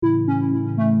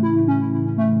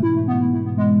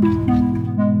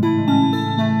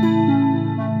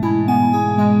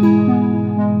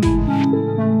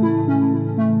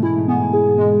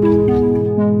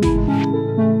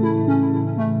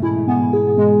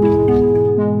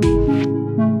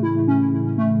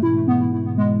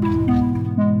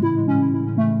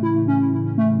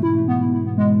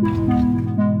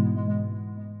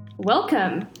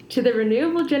to The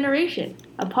Renewable Generation,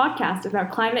 a podcast about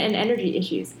climate and energy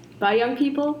issues by young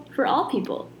people for all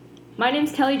people. My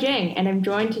name's Kelly Jang, and I'm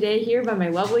joined today here by my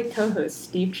lovely co-host,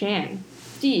 Steve Chan.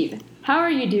 Steve, how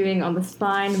are you doing on this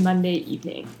fine Monday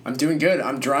evening? I'm doing good.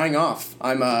 I'm drying off.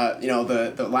 I'm,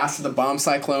 the last of the bomb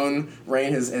cyclone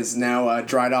rain has now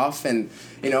dried off, and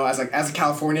as a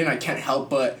Californian, I can't help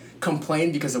but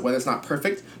complain because the weather's not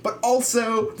perfect, but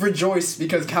also rejoice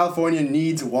because California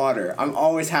needs water. I'm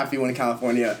always happy when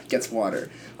California gets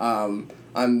water. I'm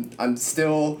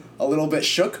still a little bit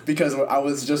shook because I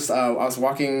was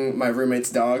walking my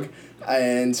roommate's dog,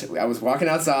 and I was walking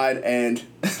outside, and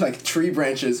like tree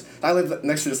branches. I live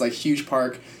next to this like huge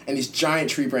park, and these giant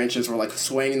tree branches were like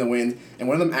swaying in the wind, and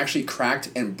one of them actually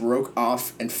cracked and broke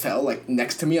off and fell like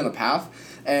next to me on the path,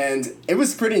 and it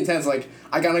was pretty intense. Like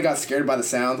I kind of got scared by the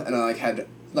sound, and I had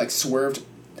swerved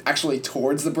actually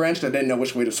towards the branch, because I didn't know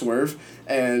which way to swerve,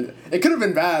 and it could have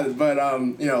been bad, but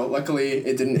luckily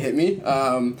it didn't hit me.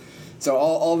 So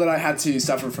all that I had to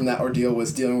suffer from that ordeal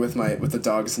was dealing with the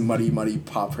dog's muddy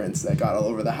paw prints that got all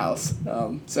over the house.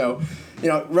 So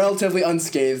relatively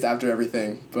unscathed after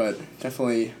everything, but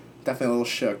definitely a little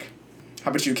shook.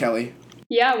 How about you, Kelly?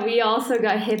 Yeah, we also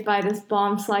got hit by this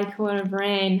bomb cyclone of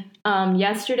rain.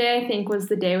 Yesterday, I think, was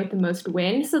the day with the most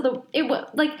wind. So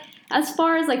as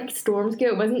far as storms go,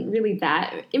 it wasn't really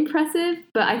that impressive.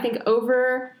 But I think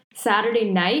over Saturday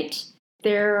night,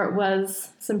 there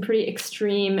was some pretty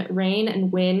extreme rain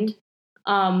and wind.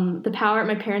 The power at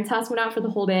my parents' house went out for the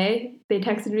whole day. They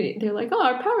texted me. They're like, "Oh,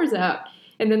 our power's out."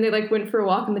 And then they went for a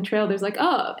walk on the trail. There's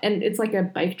and it's like a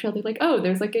bike trail. They're like, "Oh,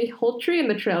 there's a whole tree in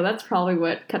the trail. That's probably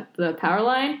what cut the power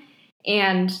line."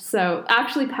 And so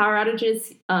actually power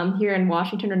outages here in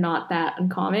Washington are not that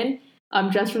uncommon,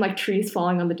 just from trees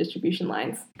falling on the distribution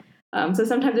lines. So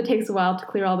sometimes it takes a while to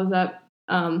clear all those up.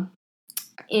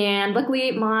 And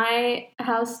luckily my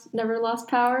house never lost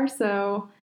power, so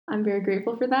I'm very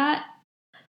grateful for that.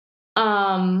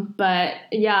 But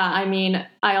yeah,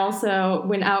 I also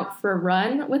went out for a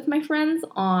run with my friends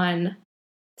on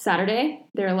Saturday.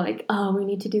 They're like, "Oh, we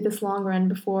need to do this long run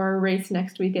before our race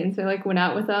next weekend." So I went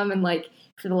out with them, and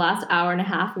for the last hour and a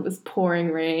half, it was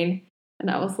pouring rain. And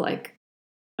I was like,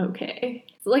 okay.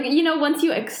 So, once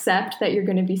you accept that you're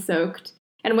going to be soaked,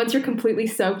 and once you're completely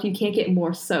soaked, you can't get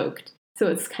more soaked. So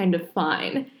it's kind of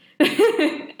fine. So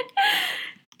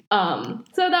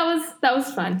that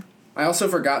was fun. I also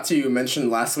forgot to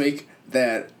mention last week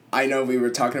that I know we were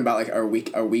talking about our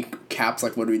week caps,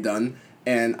 what have we done,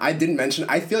 and I didn't mention.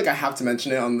 I feel like I have to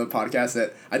mention it on the podcast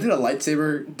that I did a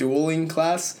lightsaber dueling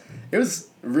class. It was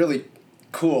really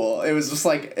cool. It was just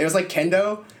it was like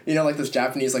kendo, those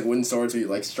Japanese wooden swords where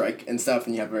you strike and stuff,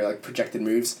 and you have very projected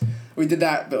moves. We did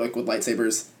that, but with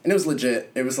lightsabers, and it was legit.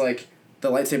 It was the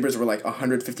lightsabers were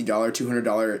 $150,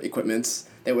 $200 equipments.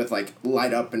 They would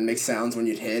light up and make sounds when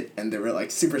you'd hit, and they were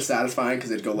super satisfying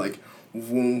because they'd go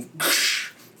vroom,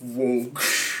 vroom,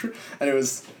 and it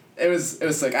was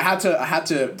sick. I had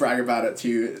to brag about it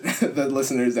to the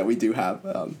listeners that we do have.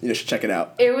 You should check it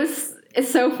out.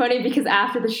 It's so funny because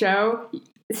after the show,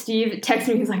 Steve texted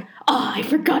me. He's like, "Oh, I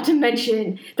forgot to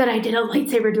mention that I did a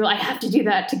lightsaber duel. I have to do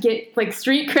that to get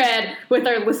street cred with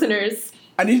our listeners."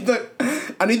 I need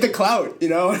the clout,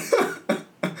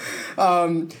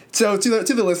 So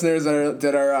to the listeners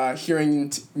that are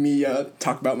hearing me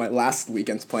talk about my last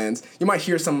weekend's plans, you might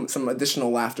hear some additional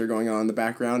laughter going on in the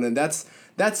background, and that's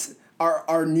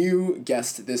our new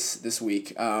guest this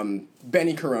week,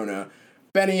 Benny Corona.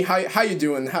 Benny, how you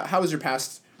doing? How has your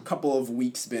past couple of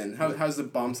weeks been? How's the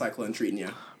bomb cyclone treating you?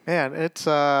 Man, it's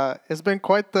been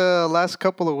quite the last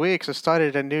couple of weeks. I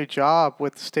started a new job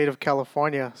with the state of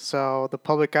California, so the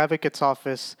Public Advocate's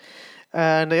Office.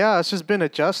 And yeah, it's just been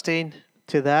adjusting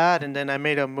to that. And then I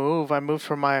made a move. I moved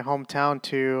from my hometown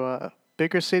to a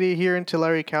bigger city here in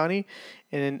Tulare County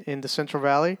in the Central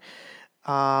Valley.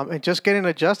 And just getting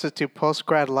adjusted to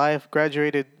post-grad life.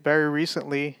 Graduated very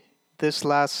recently this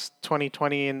last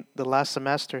 2020 in the last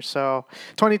semester. So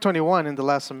 2021 in the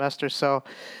last semester. So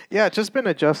yeah, just been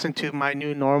adjusting to my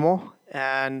new normal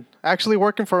and actually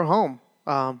working from home.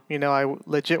 I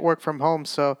legit work from home.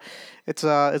 So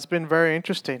it's been very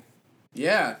interesting.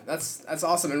 Yeah, that's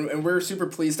awesome, and we're super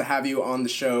pleased to have you on the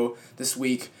show this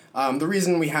week. The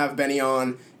reason we have Benny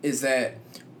on is that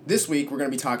this week we're going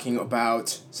to be talking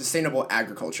about sustainable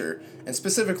agriculture, and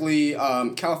specifically,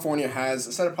 California has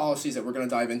a set of policies that we're going to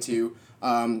dive into.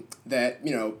 That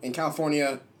in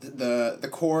California, the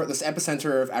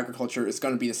epicenter of agriculture is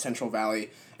going to be the Central Valley,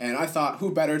 and I thought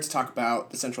who better to talk about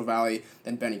the Central Valley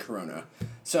than Benny Corona.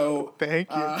 So thank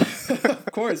you.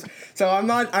 Of course. So I'm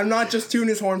not just tooting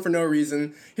his horn for no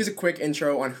reason. Here's a quick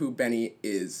intro on who Benny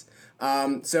is.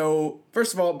 So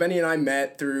first of all, Benny and I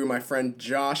met through my friend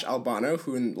Josh Albano,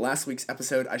 who in last week's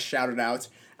episode I shouted out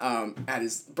at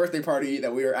his birthday party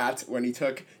that we were at when he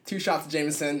took 2 shots of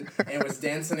Jameson and was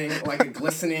dancing like a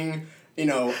glistening,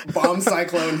 bomb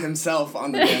cyclone himself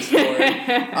on the dance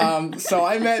floor. So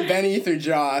I met Benny through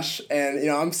Josh, and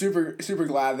I'm super super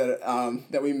glad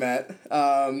that we met.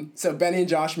 So Benny and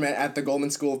Josh met at the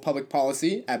Goldman School of Public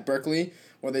Policy at Berkeley,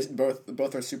 where they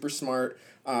both are super smart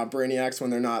brainiacs when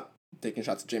they're not taking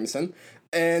shots of Jameson,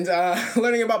 and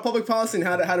learning about public policy and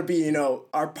how to be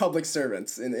our public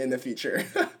servants in the future.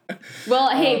 Well,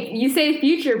 hey, you say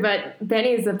future, but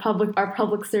Benny is our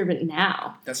public servant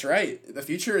now. That's right. The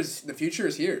future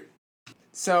is here.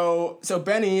 So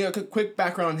Benny, a quick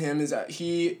background on him is that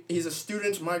he's a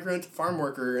student migrant farm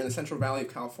worker in the Central Valley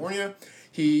of California.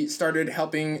 He started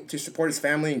helping to support his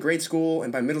family in grade school,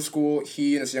 and by middle school,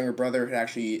 he and his younger brother had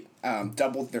actually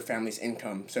doubled their family's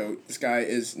income. So this guy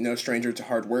is no stranger to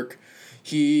hard work.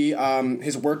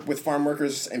 His work with farm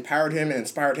workers empowered him and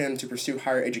inspired him to pursue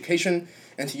higher education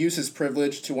and to use his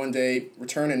privilege to one day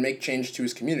return and make change to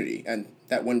his community. And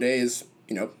that one day is,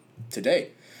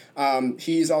 today.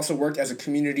 He's also worked as a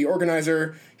community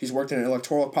organizer. He's worked in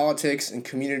electoral politics and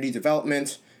community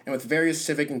development, and with various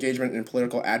civic engagement and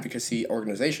political advocacy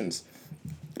organizations.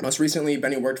 Most recently,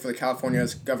 Benny worked for the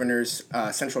California's Governor's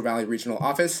Central Valley Regional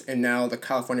Office, and now the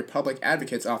California Public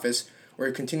Advocate's Office, where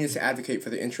he continues to advocate for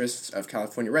the interests of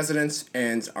California residents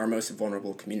and our most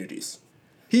vulnerable communities.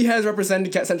 He has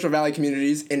represented Central Valley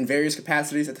communities in various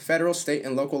capacities at the federal, state,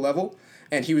 and local level,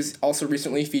 and he was also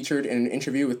recently featured in an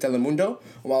interview with Telemundo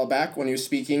a while back when he was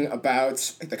speaking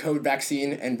about the COVID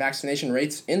vaccine and vaccination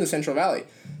rates in the Central Valley.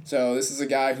 So this is a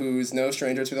guy who's no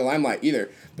stranger to the limelight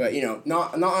either, but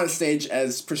not on a stage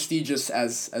as prestigious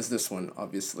as this one,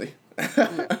 obviously.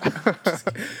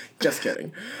 just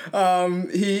kidding.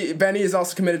 Benny is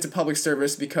also committed to public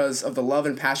service because of the love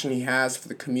and passion he has for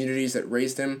the communities that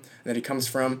raised him and that he comes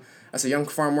from. As a young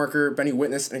farm worker, Benny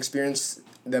witnessed and experienced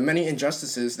the many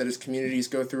injustices that his communities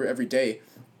go through every day.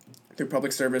 Through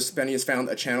public service, Benny has found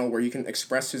a channel where he can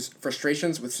express his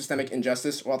frustrations with systemic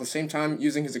injustice while at the same time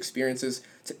using his experiences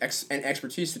and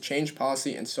expertise to change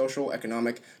policy and social,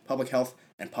 economic, public health,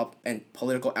 and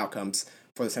political outcomes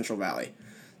for the Central Valley.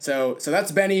 So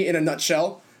that's Benny in a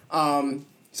nutshell.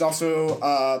 He's also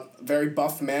a very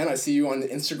buff man. I see you on the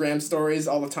Instagram stories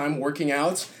all the time working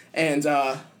out and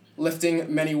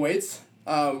lifting many weights.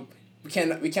 We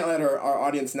can't let our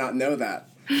audience not know that.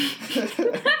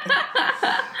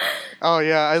 Oh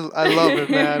yeah, I love it,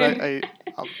 man.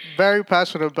 I'm very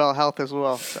passionate about health as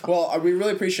well. So. Well, we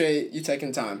really appreciate you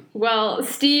taking time. Well,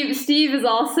 Steve is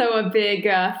also a big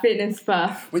fitness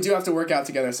buff. We do have to work out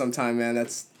together sometime, man.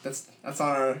 That's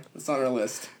on our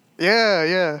list.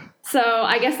 Yeah. So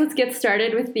I guess let's get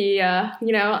started with the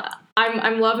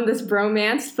I'm loving this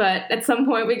bromance, but at some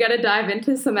point we got to dive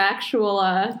into some actual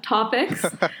topics.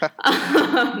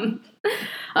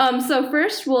 So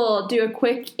first we'll do a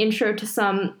quick intro to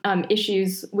some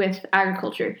issues with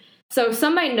agriculture. So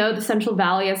some might know the Central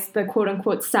Valley as the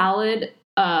quote-unquote salad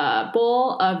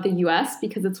bowl of the U.S.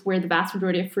 because it's where the vast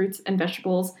majority of fruits and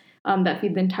vegetables that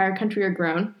feed the entire country are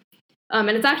grown. And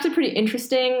it's actually pretty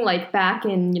interesting, like back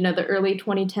in, the early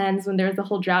 2010s when there was the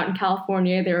whole drought in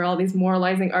California, there were all these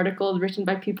moralizing articles written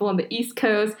by people on the East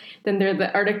Coast. Then there are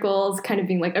the articles kind of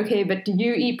being like, okay, but do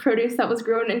you eat produce that was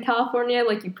grown in California?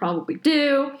 Like you probably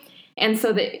do. And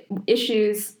so the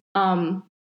issues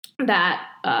that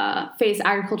face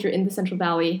agriculture in the Central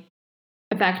Valley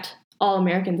affect all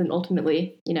Americans and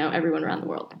ultimately, everyone around the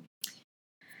world.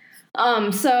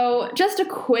 So just a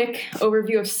quick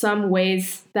overview of some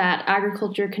ways that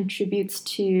agriculture contributes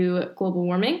to global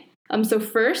warming. So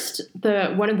first,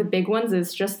 one of the big ones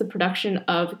is just the production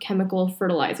of chemical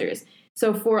fertilizers.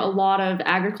 So for a lot of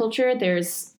agriculture,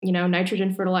 there's,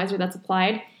 nitrogen fertilizer that's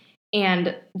applied.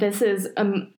 And this is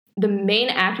the main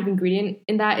active ingredient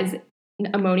in that is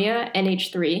ammonia,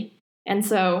 NH3. And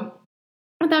so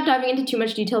without diving into too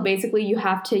much detail, basically you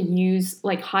have to use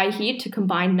like high heat to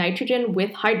combine nitrogen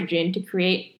with hydrogen to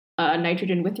create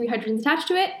nitrogen with 3 hydrogens attached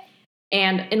to it.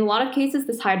 And in a lot of cases,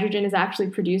 this hydrogen is actually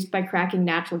produced by cracking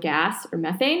natural gas or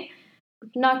methane.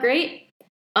 Not great.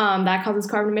 That causes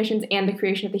carbon emissions, and the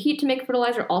creation of the heat to make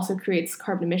fertilizer also creates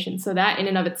carbon emissions. So that in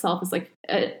and of itself is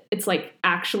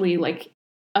actually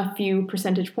a few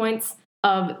percentage points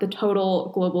of the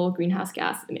total global greenhouse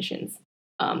gas emissions.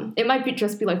 It might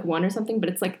just be like 1 or something, but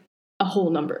it's like a whole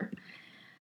number.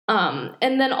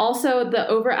 And then also the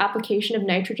over-application of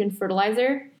nitrogen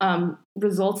fertilizer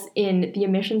results in the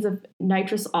emissions of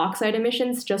nitrous oxide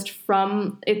emissions just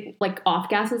from it, like off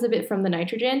gases of it from the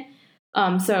nitrogen.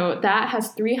 So that has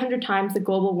 300 times the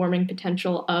global warming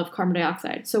potential of carbon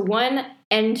dioxide. So one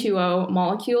N2O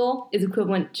molecule is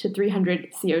equivalent to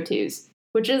 300 CO2s,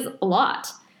 which is a lot.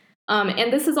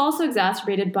 And this is also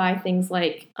exacerbated by things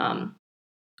like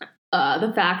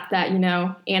the fact that,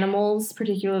 animals,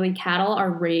 particularly cattle, are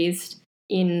raised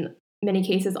in many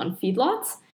cases on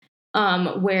feedlots,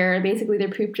 where basically their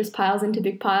poop just piles into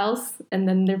big piles and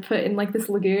then they're put in like this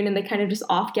lagoon and they kind of just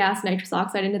off gas nitrous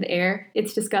oxide into the air.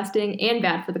 It's disgusting and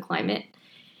bad for the climate.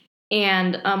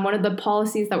 And one of the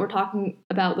policies that we're talking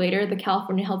about later, the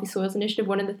California Healthy Soils Initiative,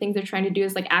 one of the things they're trying to do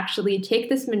is like actually take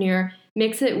this manure,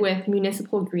 mix it with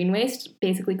municipal green waste,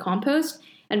 basically compost,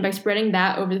 and by spreading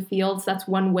that over the fields, that's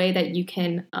one way that you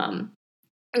can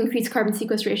increase carbon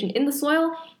sequestration in the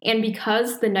soil. And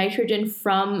because the nitrogen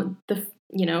from the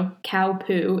cow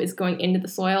poo is going into the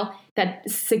soil, that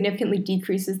significantly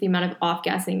decreases the amount of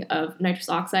off-gassing of nitrous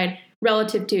oxide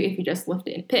relative to if you just left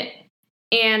it in a pit.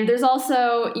 And there's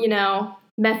also,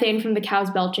 methane from the cows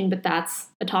belching, but that's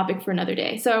a topic for another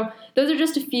day. So those are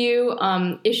just a few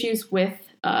issues with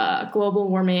global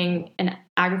warming and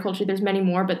agriculture. There's many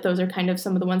more, but those are kind of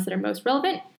some of the ones that are most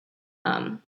relevant.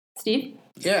 Steve?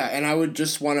 Yeah, and I would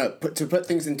just want to put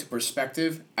things into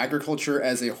perspective. Agriculture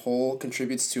as a whole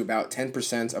contributes to about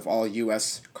 10% of all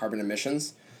U.S. carbon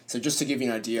emissions. So just to give you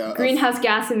an idea, greenhouse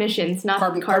gas emissions, not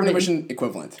carbon emission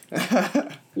equivalent.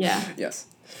 Yeah. Yes.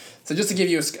 So just to give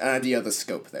you an idea of the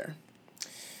scope there.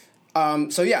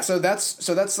 So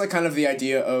that's like kind of the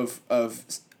idea of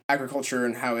agriculture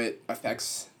and how it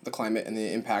affects the climate and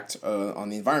the impact on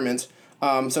the environment.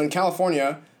 So in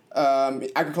California,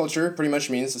 agriculture pretty much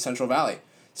means the Central Valley.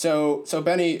 So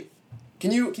Benny,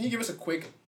 can you give us a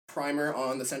quick primer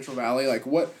on the Central Valley? Like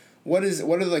what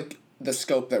are like the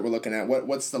scope that we're looking at?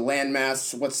 What's the land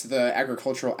mass? What's the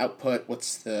agricultural output?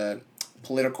 What's the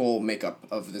political makeup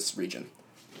of this region?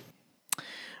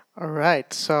 All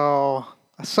right, so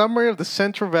a summary of the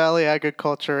Central Valley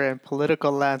agriculture and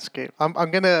political landscape. I'm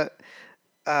going to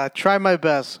try my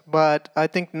best, but I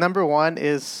think number one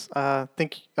is,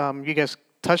 you guys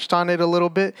touched on it a little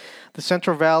bit. The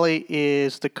Central Valley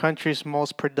is the country's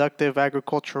most productive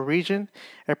agricultural region.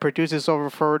 It produces over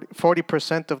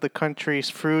 40% of the country's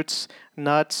fruits,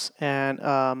 nuts, and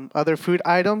other food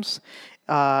items.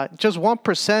 Just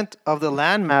 1% of the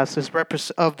land mass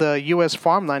of the U.S.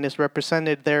 farmland is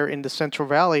represented there in the Central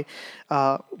Valley.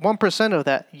 1% of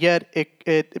that, yet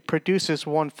it produces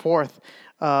 1/4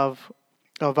 of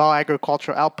all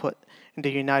agricultural output in the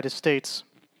United States.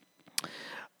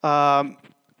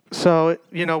 So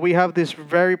we have this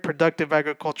very productive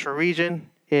agricultural region.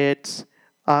 It's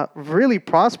really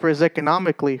prosperous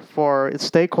economically for its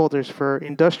stakeholders, for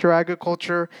industrial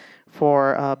agriculture,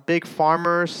 for big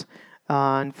farmers,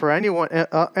 and for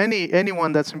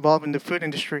anyone that's involved in the food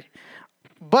industry.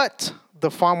 But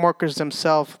the farm workers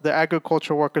themselves, the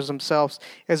agricultural workers themselves,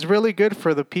 is really good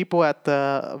for the people at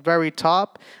the very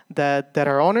top that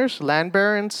are owners, land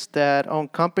barons, that own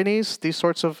companies, these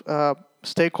sorts of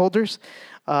stakeholders.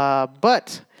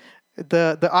 But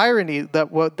the irony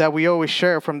that we always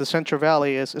share from the Central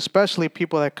Valley is, especially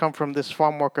people that come from this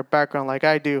farm worker background like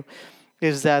I do,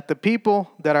 is that the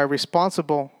people that are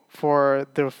responsible for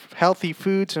the healthy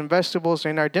foods and vegetables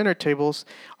in our dinner tables,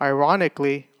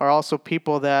 ironically, are also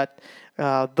people that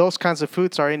those kinds of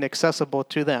foods are inaccessible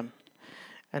to them.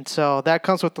 And so that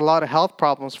comes with a lot of health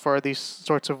problems for these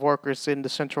sorts of workers in the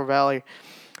Central Valley.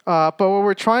 But what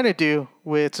we're trying to do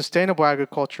with sustainable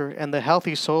agriculture and the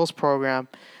Healthy Soils program,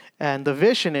 and the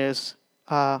vision is,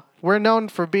 we're known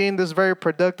for being this very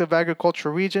productive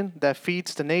agricultural region that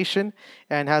feeds the nation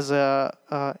and has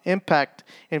a impact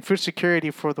in food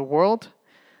security for the world.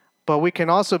 But we can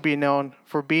also be known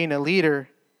for being a leader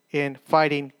in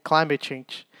fighting climate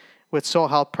change with soil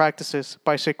health practices,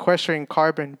 by sequestering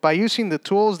carbon, by using the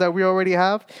tools that we already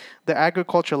have, the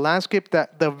agricultural landscape,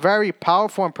 the very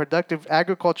powerful and productive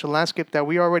agricultural landscape that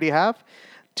we already have,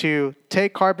 to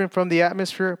take carbon from the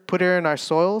atmosphere, put it in our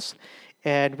soils,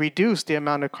 and reduce the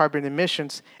amount of carbon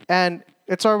emissions. And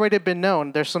it's already been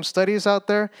known. There's some studies out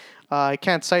there. I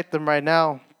can't cite them right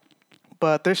now,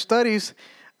 but there's studies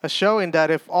showing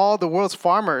that if all the world's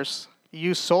farmers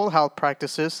use soil health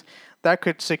practices, that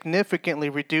could significantly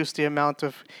reduce the amount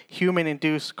of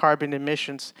human-induced carbon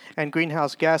emissions and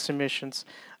greenhouse gas emissions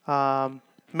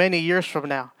many years from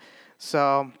now.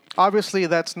 So obviously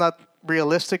that's not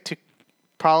realistic to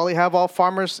probably have all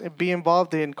farmers be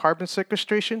involved in carbon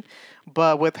sequestration,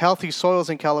 but with Healthy Soils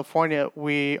in California,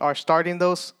 we are starting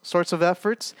those sorts of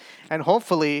efforts, and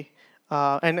hopefully,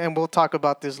 and we'll talk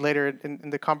about this later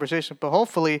in the conversation, but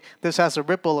hopefully this has a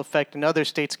ripple effect in other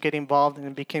states get involved and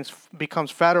it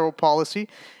becomes federal policy,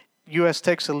 U.S.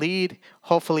 takes a lead,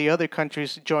 hopefully other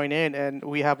countries join in, and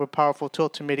we have a powerful tool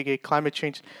to mitigate climate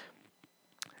change.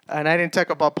 And I didn't talk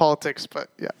about politics, but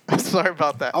yeah, sorry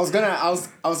about that. I was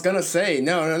gonna say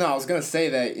no. I was gonna say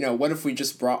that what if we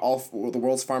just brought all the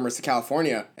world's farmers to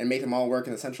California and make them all work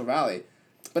in the Central Valley?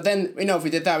 But then if we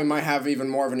did that, we might have even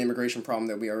more of an immigration problem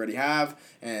that we already have,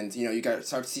 and you got to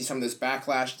start to see some of this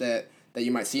backlash that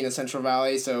you might see in the Central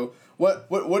Valley. So what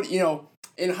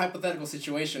in a hypothetical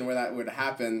situation where that would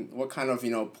happen, what kind of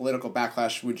political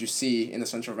backlash would you see in the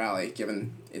Central Valley,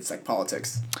 given it's like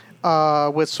politics?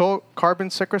 With soil carbon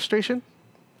sequestration?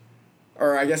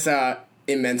 Or I guess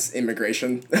immense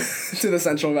immigration to the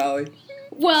Central Valley.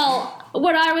 Well,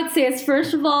 what I would say is,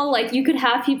 first of all, like, you could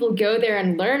have people go there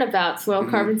and learn about soil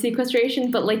carbon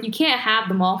sequestration, but like, you can't have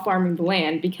them all farming the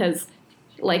land because,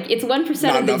 like, it's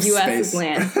 1% of the U.S.'s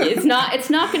land. It's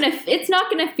not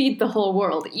gonna feed the whole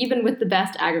world, even with the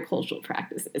best agricultural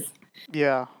practices.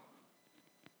 Yeah.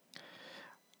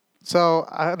 So,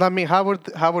 I mean, how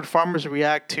would farmers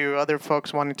react to other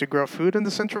folks wanting to grow food in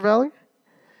the Central Valley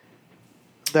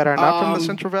that are not from the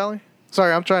Central Valley?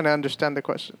 Sorry, I'm trying to understand the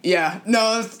question. Yeah,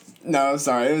 no,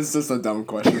 sorry, it was just a dumb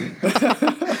question.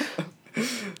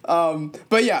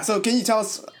 But yeah, so can you tell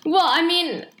us? Well, I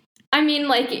mean,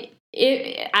 like,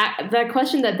 the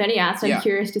question that Benny asked, I'm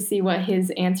curious to see what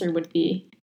his answer would be.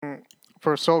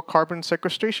 For soil carbon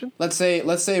sequestration? Let's say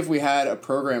if we had a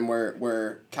program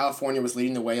where California was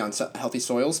leading the way on healthy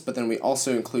soils, but then we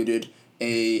also included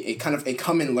a kind of a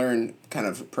come and learn kind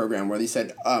of program where they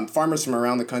said farmers from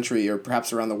around the country or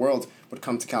perhaps around the world would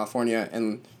come to California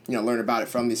and learn about it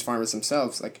from these farmers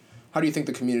themselves. Like, how do you think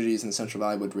the communities in the Central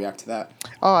Valley would react to that?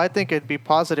 Oh, I think it'd be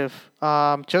positive.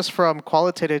 Just from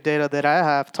qualitative data that I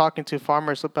have, talking to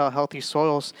farmers about healthy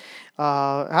soils,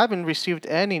 I haven't received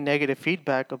any negative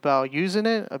feedback about using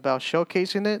it, about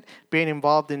showcasing it, being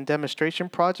involved in demonstration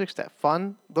projects that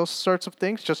fund those sorts of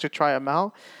things just to try them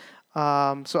out.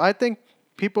 So I think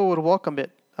people would welcome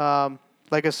it.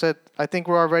 Like I said, I think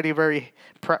we're already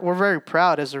we're very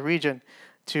proud as a region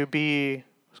to be,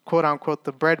 quote unquote,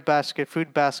 the bread basket,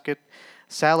 food basket,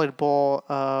 salad bowl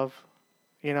of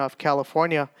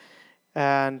California.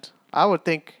 And I would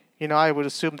think, I would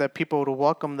assume that people would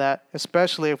welcome that,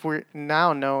 especially if we're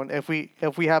now known, if we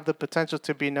have the potential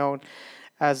to be known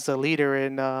as the leader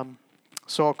in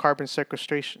soil carbon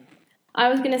sequestration. I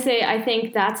was going to say, I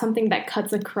think that's something that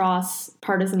cuts across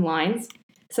partisan lines.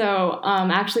 So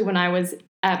actually, when I was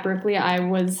at Berkeley, I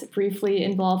was briefly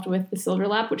involved with the Silver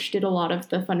Lab, which did a lot of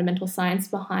the fundamental science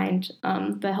behind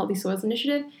the Healthy Soils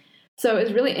Initiative. So it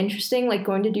was really interesting, like,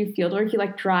 going to do fieldwork. You,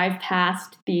 like, drive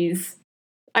past these.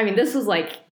 I mean, this was,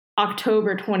 like,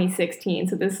 October 2016.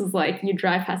 So this was, like, you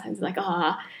drive past and it's like,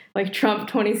 like Trump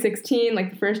 2016, like,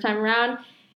 the first time around.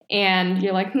 And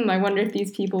you're like, I wonder if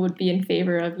these people would be in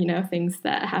favor of, things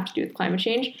that have to do with climate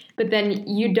change. But then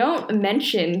you don't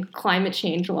mention climate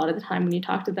change a lot of the time when you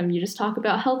talk to them. You just talk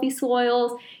about healthy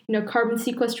soils, carbon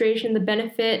sequestration, the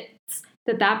benefits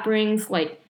that brings.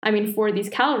 Like, I mean, for these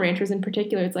cattle ranchers in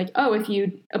particular, it's like, if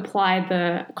you apply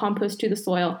the compost to the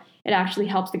soil, it actually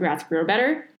helps the grass grow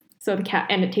better. So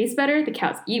and it tastes better. The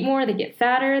cows eat more. They get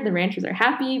fatter. The ranchers are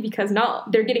happy because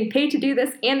they're getting paid to do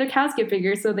this, and their cows get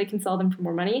bigger, so they can sell them for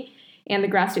more money. And the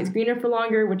grass stays greener for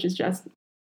longer, which is just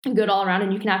good all around.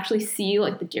 And you can actually see,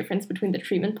 like, the difference between the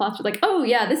treatment plots. You're like, oh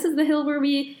yeah, this is the hill where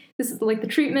this is like the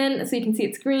treatment, so you can see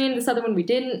it's green. This other one we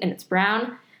didn't, and it's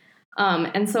brown.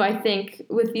 And so I think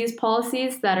with these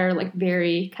policies that are, like,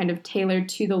 very kind of tailored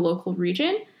to the local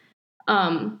region,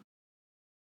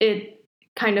 it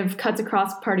kind of cuts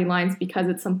across party lines because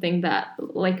it's something that,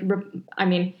 like, I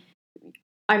mean,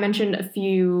 I mentioned a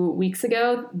few weeks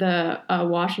ago the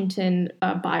Washington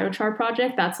biochar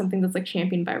project. That's something that's, like,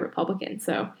 championed by Republicans.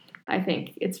 So I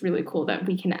think it's really cool that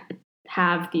we can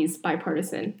have these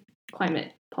bipartisan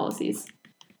climate policies.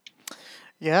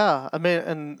 Yeah, I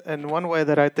mean, and one way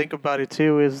that I think about it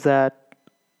too is that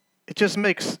it's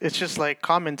just like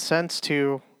common sense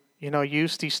to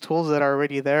use these tools that are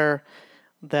already there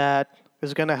that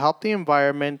is going to help the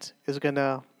environment, is going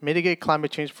to mitigate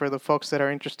climate change for the folks that are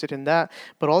interested in that.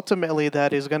 But ultimately,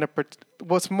 that is going to,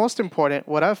 what's most important,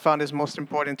 what I've found is most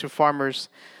important to farmers,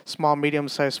 small,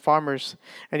 medium-sized farmers,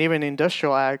 and even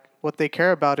industrial ag, what they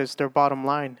care about is their bottom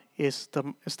line, is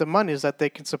the money, is that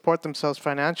they can support themselves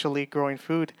financially growing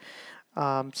food.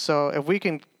 So if we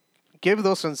can give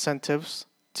those incentives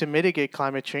to mitigate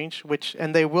climate change,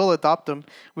 and they will adopt them.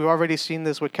 We've already seen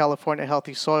this with California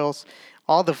Healthy Soils.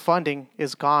 All the funding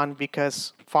is gone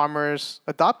because farmers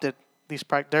adopted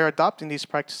they're adopting these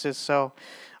practices. So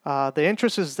the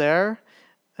interest is there,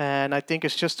 and I think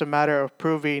it's just a matter of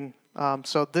proving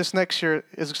So this next year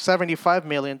is $75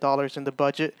 million in the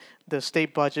budget, the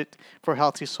state budget for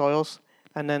healthy soils,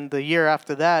 and then the year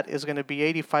after that is going to be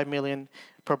 85 million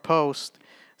proposed.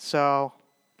 So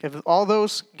if all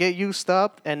those get used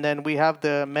up, and then we have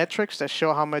the metrics that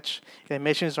show how much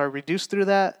emissions are reduced through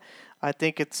that, I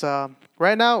think it's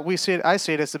right now we see it. I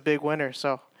see it as a big winner.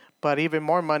 So, but even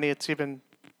more money, it's even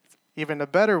a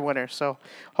better winner. So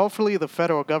hopefully the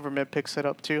federal government picks it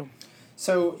up too.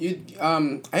 So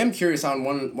I am curious on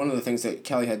one of the things that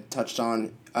Kelly had touched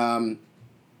on.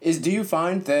 Is do you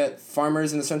find that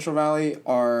farmers in the Central Valley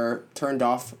are turned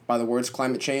off by the words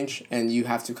climate change, and you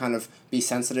have to kind of be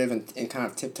sensitive and kind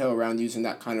of tiptoe around using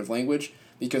that kind of language?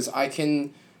 Because I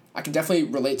can definitely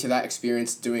relate to that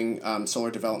experience doing solar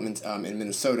development in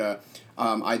Minnesota.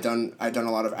 I done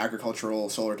a lot of agricultural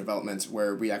solar development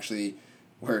where we actually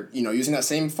were using that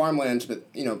same farmland,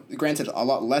 but granted a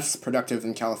lot less productive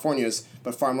than California's,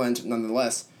 but farmland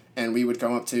nonetheless. And we would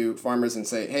go up to farmers and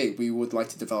say, hey, we would like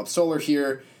to develop solar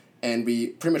here, and we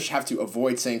pretty much have to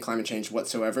avoid saying climate change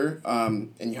whatsoever.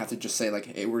 And you have to just say like,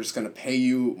 hey, we're just going to pay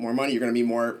you more money. You're going to be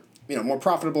more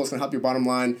profitable. It's going to help your bottom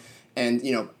line, and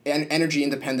energy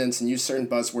independence, and use certain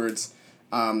buzzwords.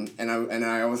 And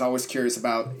I was always curious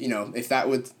about if that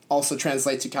would also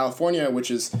translate to California,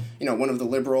 which is one of the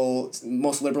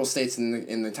most liberal states in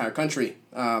the entire country.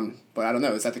 But I don't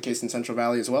know. Is that the case in Central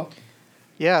Valley as well?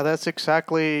 Yeah, that's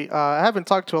exactly. I haven't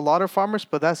talked to a lot of farmers,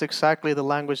 but that's exactly the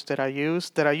language that I use.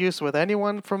 That I use with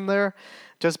anyone from there,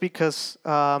 just because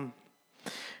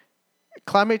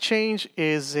climate change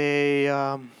is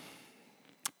a.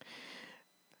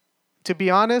 To be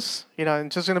honest, I'm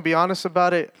just going to be honest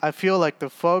about it. I feel like the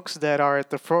folks that are at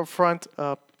the forefront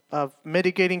of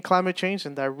mitigating climate change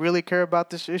and that really care about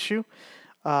this issue,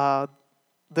 uh,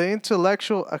 the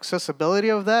intellectual accessibility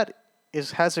of that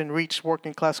hasn't reached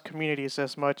working class communities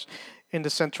as much in the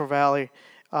Central Valley.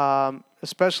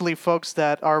 Especially folks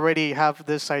that already have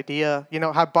this idea,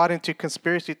 have bought into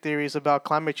conspiracy theories about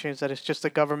climate change, that it's just a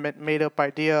government made up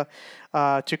idea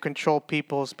to control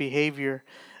people's behavior.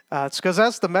 It's because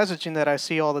that's the messaging that I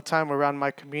see all the time around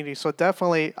my community. So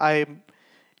definitely, as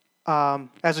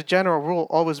a general rule,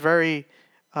 always very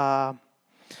uh,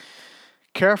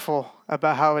 careful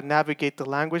about how I navigate the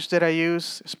language that I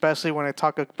use, especially when I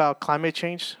talk about climate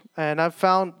change. And I've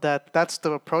found that that's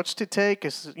the approach to take.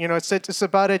 It's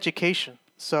about education.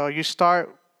 So you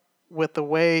start with the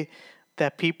way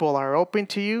that people are open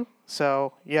to you.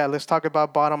 So yeah, let's talk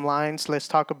about bottom lines. Let's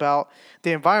talk about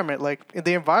the environment. Like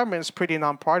the environment is pretty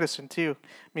nonpartisan too.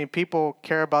 I mean, people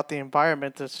care about the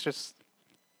environment. It's just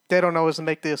they don't always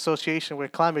make the association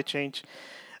with climate change.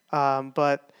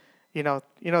 But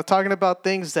talking about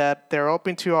things that they're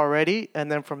open to already, and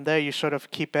then from there you sort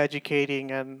of keep educating,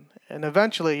 and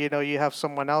eventually, you have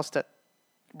someone else that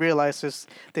realizes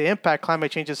the impact climate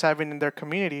change is having in their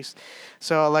communities.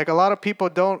 So, like a lot of people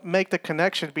don't make the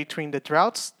connection between the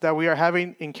droughts that we are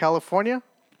having in California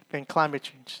and climate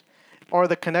change, or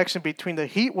the connection between the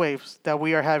heat waves that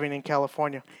we are having in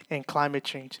California and climate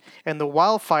change, and the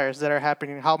wildfires that are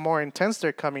happening, how more intense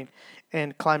they're coming,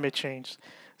 and climate change.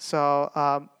 So,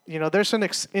 there's an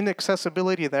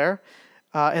inaccessibility there.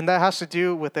 And that has to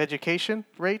do with education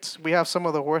rates. We have some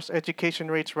of the worst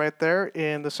education rates right there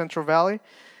in the Central Valley.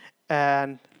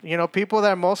 And, people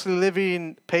that are mostly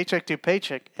living paycheck to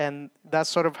paycheck, and that's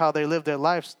sort of how they live their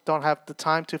lives, don't have the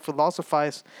time to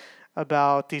philosophize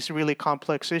about these really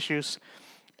complex issues.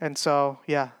 And so,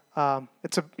 yeah, I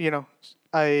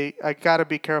got to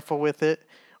be careful with it,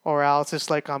 or else it's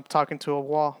like I'm talking to a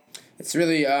wall. It's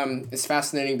really it's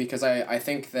fascinating because I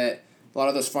think that a lot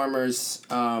of those farmers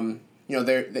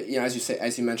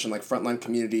as you mentioned, like frontline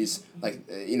communities, like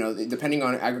depending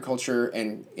on agriculture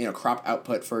and crop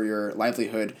output for your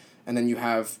livelihood, and then you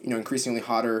have increasingly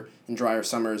hotter and drier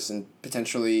summers, and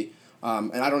potentially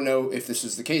and I don't know if this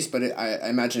is the case, but I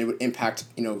imagine it would impact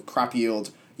crop yield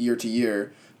year to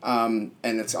year. And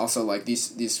it's also like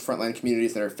these frontline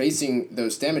communities that are facing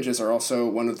those damages are also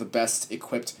one of the best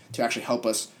equipped to actually help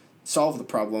us solve the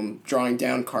problem, drawing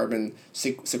down carbon,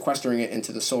 sequestering it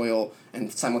into the soil,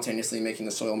 and simultaneously making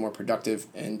the soil more productive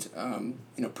and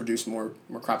produce more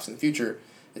crops in the future.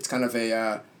 It's kind of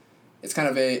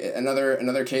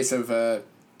another case of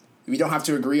we don't have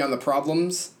to agree on the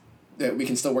problems, that we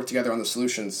can still work together on the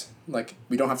solutions. Like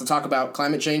we don't have to talk about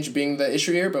climate change being the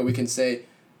issue here, but we can say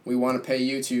we want to pay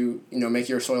you to make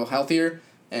your soil healthier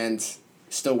and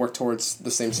still work towards the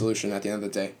same solution at the end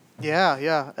of the day.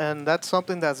 Yeah, and that's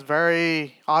something that's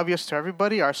very obvious to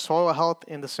everybody. Our soil health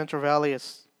in the Central Valley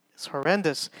is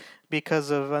horrendous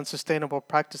because of unsustainable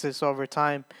practices over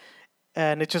time,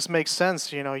 and it just makes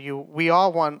sense. We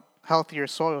all want healthier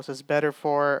soils. It's better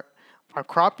for our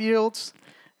crop yields.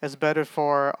 It's better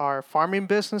for our farming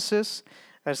businesses.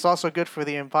 And it's also good for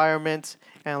the environment.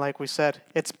 And like we said,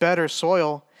 it's better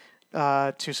soil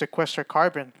to sequester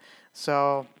carbon.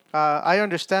 So I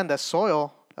understand that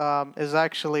soil is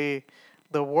actually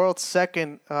the world's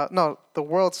the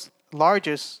world's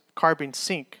largest carbon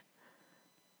sink.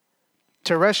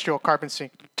 Terrestrial carbon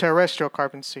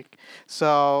sink.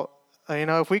 So,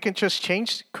 if we can just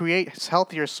create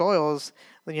healthier soils,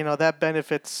 that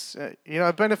benefits,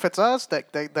 it benefits us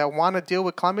that want to deal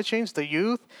with climate change, the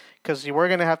youth, because we're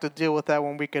going to have to deal with that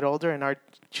when we get older, and our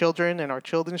children and our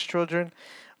children's children.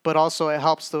 But also it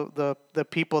helps the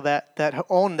people that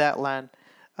own that land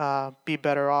be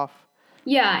better off.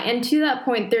 Yeah, and to that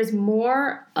point, there's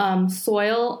more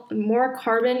more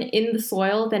carbon in the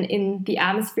soil than in the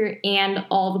atmosphere and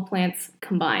all the plants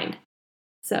combined.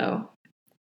 So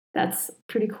that's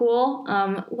pretty cool.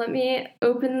 Let me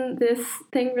open this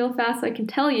thing real fast so I can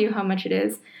tell you how much it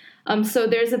is. So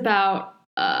there's about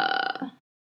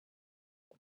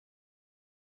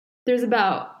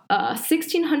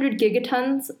 1,600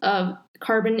 gigatons of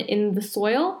carbon in the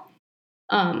soil.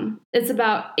 It's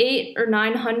about 800 or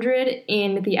 900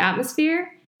 in the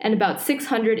atmosphere and about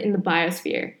 600 in the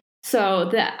biosphere. So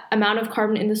the amount of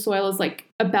carbon in the soil is like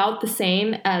about the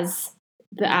same as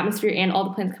the atmosphere and all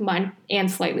the plants combined,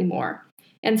 and slightly more.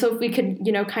 And so if we could,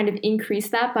 kind of increase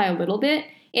that by a little bit,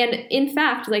 and in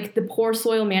fact, like the poor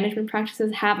soil management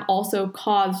practices have also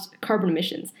caused carbon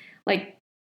emissions. Like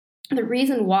the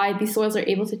reason why these soils are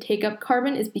able to take up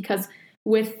carbon is because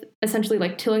with essentially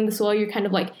like tilling the soil, you're kind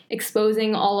of like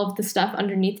exposing all of the stuff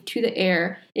underneath to the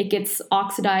air. It gets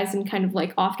oxidized and kind of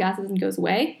like off gases and goes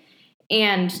away.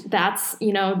 And that's,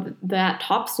 that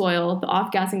topsoil, the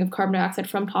off-gassing of carbon dioxide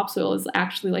from topsoil is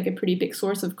actually like a pretty big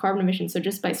source of carbon emissions. So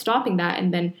just by stopping that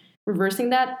and then reversing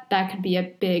that, that could be a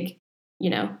big,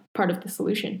 part of the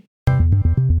solution.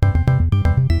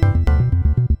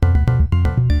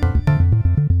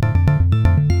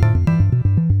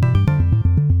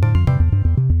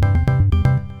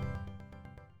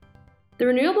 The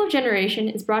Renewable Generation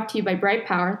is brought to you by Bright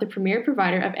Power, the premier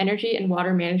provider of energy and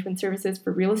water management services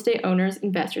for real estate owners,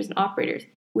 investors, and operators.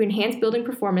 We enhance building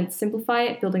performance,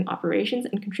 simplify building operations,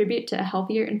 and contribute to a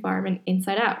healthier environment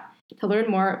inside out. To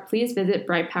learn more, please visit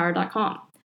brightpower.com.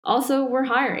 Also, we're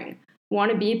hiring.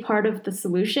 Want to be part of the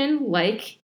solution,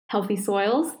 like Healthy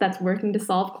Soils, that's working to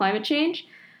solve climate change?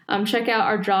 Check out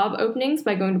our job openings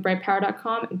by going to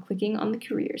brightpower.com and clicking on the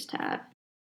Careers tab.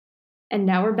 And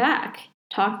now we're back,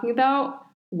 talking about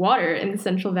water in the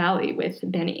Central Valley with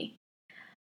Benny.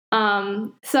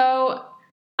 So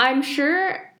I'm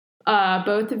sure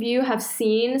both of you have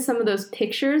seen some of those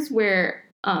pictures where,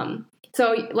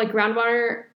 like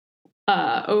groundwater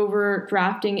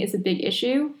overdrafting is a big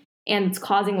issue, and it's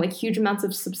causing like huge amounts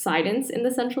of subsidence in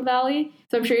the Central Valley.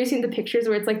 So I'm sure you've seen the pictures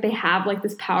where it's like they have like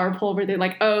this power pole where they're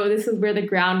like, oh, this is where the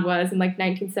ground was in like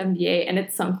 1978, and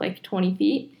it sunk like 20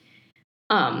 feet.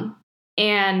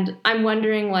 And I'm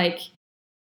wondering, like,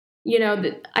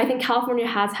 I think California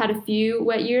has had a few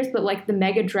wet years, but like the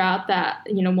mega drought that,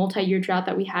 multi-year drought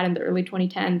that we had in the early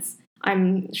 2010s,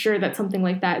 I'm sure that something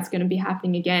like that is going to be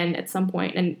happening again at some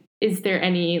point. And is there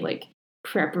any like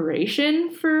preparation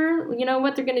for,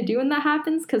 what they're going to do when that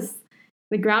happens? Because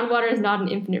the groundwater is not an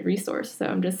infinite resource. So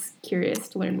I'm just curious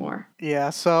to learn more. Yeah.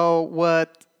 So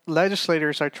what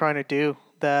legislators are trying to do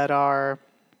that are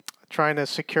trying to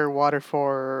secure water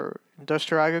for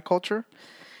industrial agriculture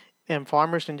and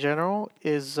farmers in general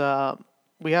is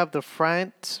we have the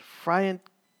Bryant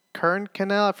Kern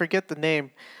Canal. I forget the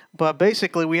name, but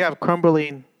basically we have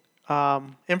crumbling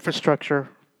infrastructure,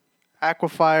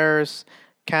 aquifers,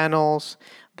 canals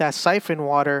that siphon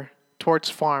water towards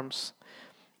farms.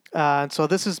 And so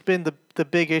this has been the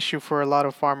big issue for a lot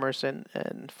of farmers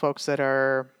and folks that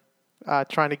are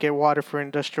trying to get water for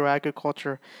industrial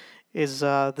agriculture is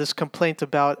this complaint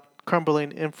about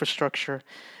crumbling infrastructure.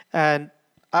 And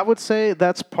I would say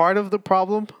that's part of the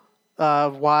problem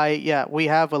of why, we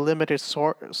have a limited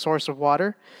source of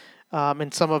water.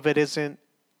 And some of it isn't,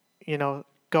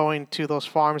 going to those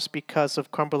farms because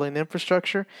of crumbling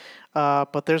infrastructure.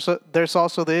 But there's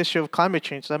also the issue of climate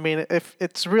change. I mean, if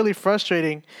it's really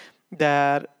frustrating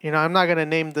that, I'm not going to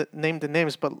name the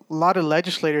names, but a lot of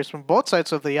legislators from both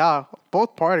sides of the aisle,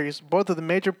 both of the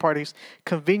major parties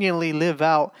conveniently live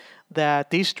out that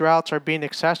these droughts are being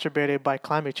exacerbated by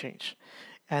climate change.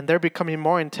 And they're becoming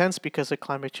more intense because of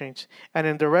climate change. And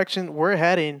in the direction we're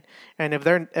heading, and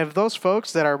if those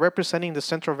folks that are representing the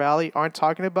Central Valley aren't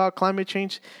talking about climate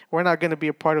change, we're not going to be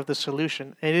a part of the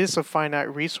solution. It is a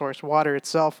finite resource, water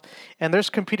itself. And there's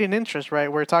competing interests,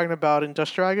 right? We're talking about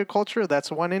industrial agriculture.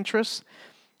 That's one interest.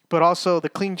 but also the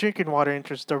clean drinking water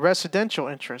interest, the residential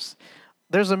interest.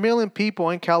 There's 1 million people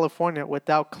in California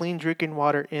without clean drinking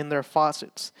water in their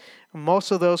faucets. Most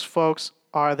of those folks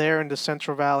are there in the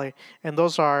Central Valley, and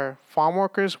those are farm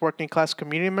workers, working class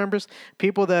community members,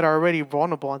 people that are already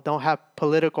vulnerable and don't have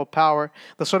political power,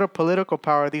 the sort of political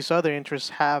power these other interests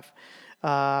have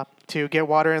to get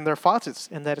water in their faucets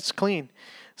and that it's clean.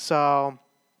 So,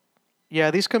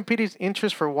 yeah, these competing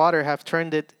interests for water have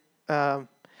turned it, have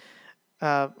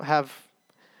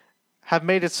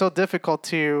made it so difficult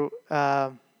to,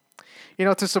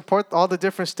 to support all the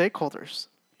different stakeholders.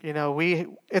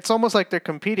 It's almost like they're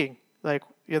competing. Like,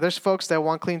 there's folks that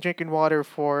want clean drinking water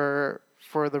for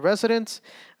the residents,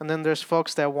 and then there's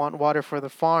folks that want water for the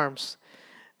farms.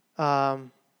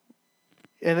 And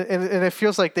it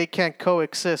feels like they can't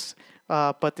coexist,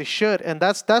 but they should. And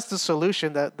that's the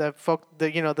solution that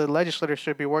the legislators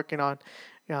should be working on.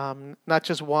 Not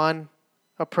just one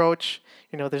approach.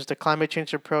 There's the climate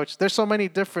change approach. There's so many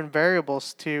different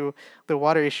variables to the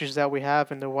water issues that we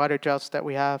have and the water droughts that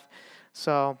we have.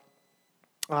 So,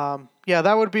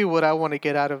 that would be what I want to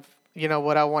get out of,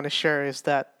 what I want to share is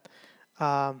that,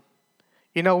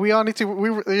 we all need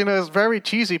to, it's very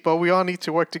cheesy, but we all need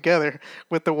to work together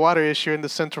with the water issue in the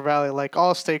Central Valley, like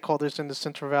all stakeholders in the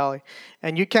Central Valley.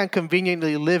 And you can't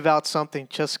conveniently live out something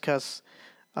just because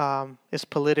it's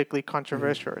politically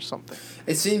controversial or something.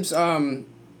 It seems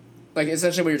like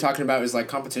essentially what you're talking about is like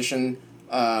competition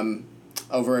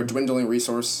over a dwindling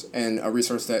resource, and a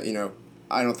resource that,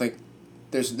 I don't think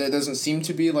there doesn't seem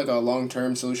to be like a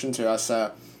long-term solution to us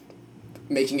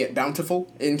making it bountiful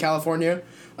in California.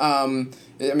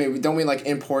 Don't we like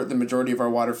import the majority of our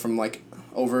water from like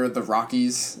over the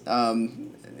Rockies?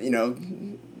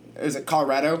 Is it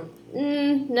Colorado?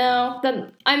 No.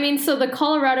 So the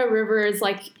Colorado River is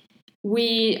like,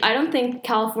 I don't think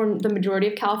the majority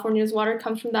of California's water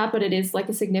comes from that, but it is like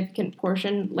a significant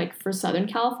portion like for Southern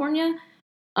California.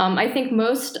 I think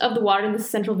most of the water in the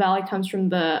Central Valley comes from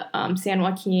the San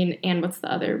Joaquin and what's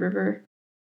the other river?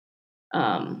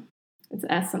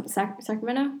 It's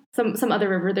Sacramento? Some other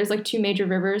river. There's like 2 major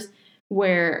rivers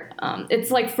where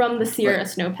it's like from the Sierra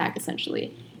snowpack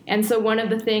essentially. And so one of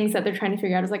the things that they're trying to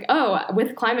figure out is like,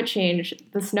 with climate change,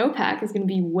 the snowpack is going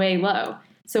to be way low.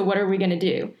 So what are we going to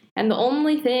do? And the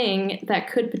only thing that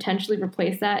could potentially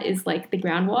replace that is like the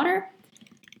groundwater.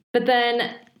 But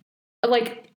then,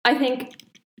 like, I think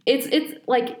it's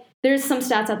like there's some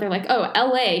stats out there like,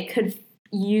 LA could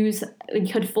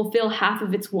fulfill half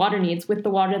of its water needs with the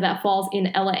water that falls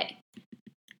in LA.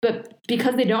 But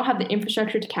because they don't have the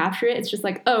infrastructure to capture it, it's just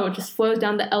like, it just flows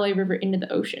down the LA River into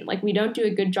the ocean. Like, we don't do a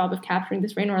good job of capturing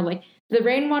this rainwater. Like, the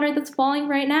rainwater that's falling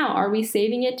right now, are we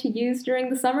saving it to use during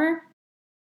the summer?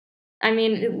 I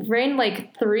mean, it rained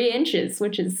like 3 inches,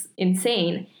 which is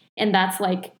insane. And that's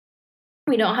like,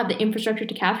 we don't have the infrastructure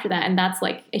to capture that. And that's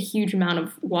like a huge amount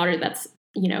of water that's,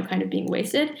 kind of being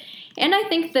wasted. And I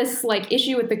think this like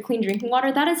issue with the clean drinking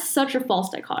water, that is such a false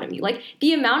dichotomy. Like,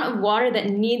 the amount of water that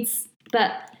needs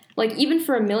that, like, even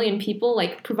for 1 million people,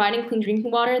 like, providing clean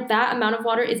drinking water, that amount of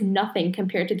water is nothing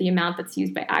compared to the amount that's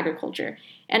used by agriculture.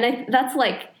 And that's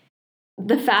like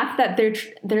the fact that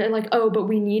they're like, but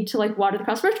we need to like water the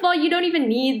crops. First of all, you don't even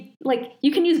need, like,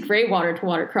 you can use gray water to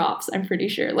water crops, I'm pretty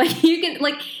sure. Like, you can,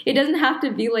 like, it doesn't have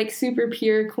to be like super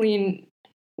pure, clean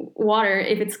water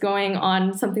if it's going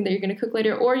on something that you're going to cook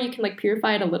later, or you can like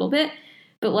purify it a little bit.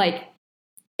 But like,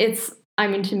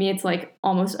 to me, it's like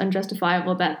almost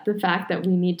unjustifiable that the fact that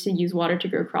we need to use water to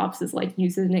grow crops is like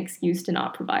used as an excuse to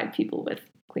not provide people with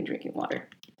clean drinking water.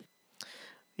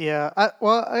 Yeah,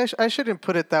 I shouldn't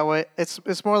put it that way.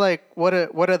 It's more like what are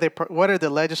the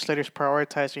legislators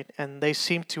prioritizing, and they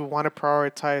seem to want to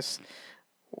prioritize,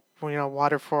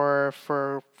 water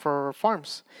for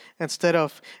farms instead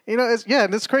of,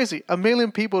 it's crazy. 1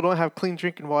 million people don't have clean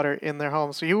drinking water in their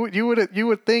homes. So you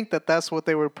would think that that's what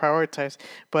they would prioritize,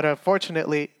 but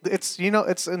unfortunately, it's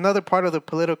another part of the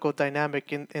political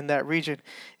dynamic in that region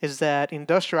is that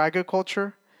industrial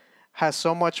agriculture has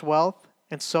so much wealth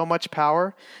and so much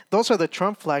power. Those are the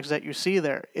Trump flags that you see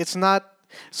there. It's not.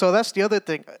 So that's the other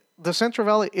thing. The Central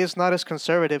Valley is not as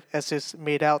conservative as it's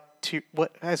made out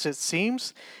as it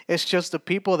seems. It's just the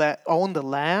people that own the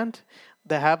land,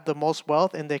 that have the most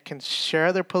wealth, and they can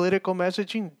share their political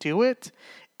messaging, do it.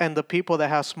 And the people that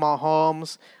have small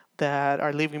homes, that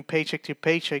are living paycheck to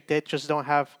paycheck, they just don't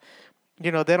have,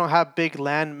 they don't have big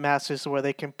land masses where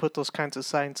they can put those kinds of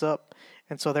signs up.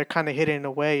 And so they're kind of hidden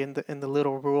away in the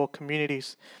little rural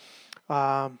communities.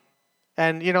 My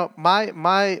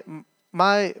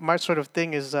sort of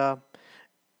thing is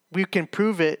we can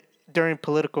prove it during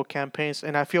political campaigns,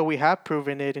 and I feel we have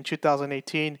proven it in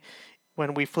 2018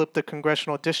 when we flipped the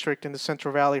congressional district in the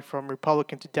Central Valley from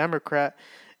Republican to Democrat,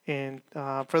 in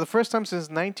for the first time since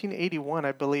 1981,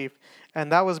 I believe,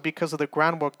 and that was because of the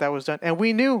groundwork that was done. And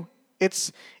we knew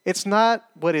it's not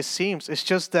what it seems. It's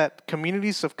just that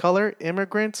communities of color,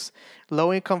 immigrants,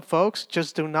 low-income folks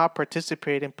just do not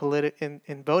participate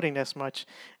in voting as much.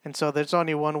 And so there's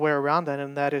only one way around that,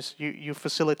 and that is you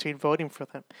facilitate voting for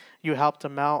them. You help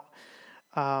them out.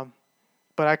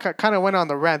 But I kind of went on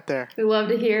the rant there. We love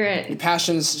to hear it. Your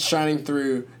passion's shining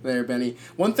through there, Benny.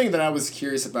 One thing that I was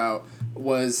curious about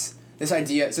was this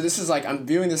idea. So this is like, I'm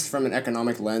viewing this from an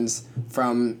economic lens.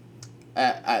 So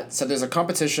there's a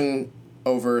competition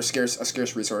over a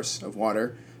scarce resource of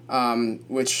water,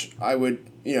 which I would,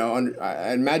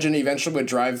 I imagine eventually would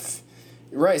drive.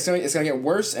 Right, it's gonna get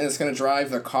worse, and it's gonna drive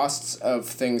the costs of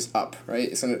things up. Right,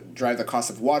 it's gonna drive the cost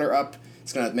of water up.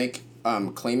 It's gonna make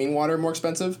claiming water more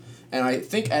expensive. And I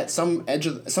think at some edge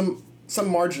of some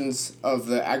margins of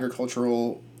the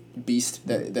agricultural beast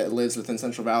that lives within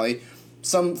Central Valley,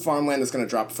 some farmland is going to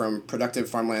drop from productive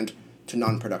farmland to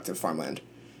non-productive farmland,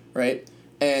 right?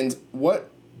 And what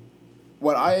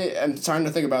I am trying to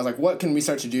think about is like, what can we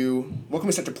start to do? What can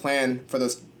we start to plan for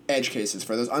those edge cases,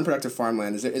 for those unproductive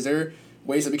farmland? Is there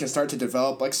ways that we can start to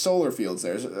develop like solar fields?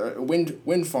 There's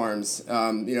wind farms,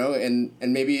 and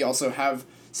maybe also have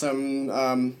some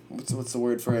what's the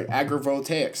word for it,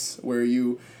 agrivoltaics, where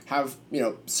you have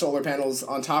solar panels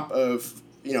on top of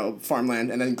farmland,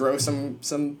 and then grow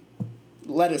some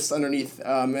lettuce underneath,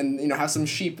 and have some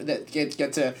sheep that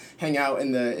get to hang out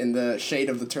in the shade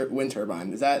of the wind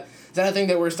turbine. Is that a thing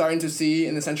that we're starting to see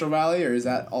in the Central Valley, or is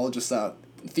that all just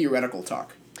theoretical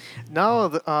talk?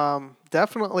 No,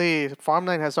 definitely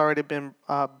farmland has already been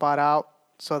bought out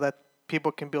so that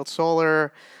people can build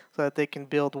solar, so that they can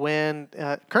build wind.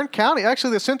 Kern County,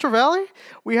 actually the Central Valley,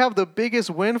 we have the biggest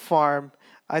wind farm,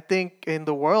 I think, in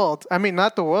the world. I mean,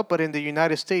 not the world, but in the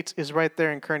United States, is right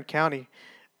there in Kern County.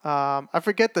 I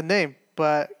forget the name,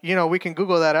 but, we can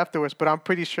Google that afterwards, but I'm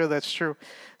pretty sure that's true.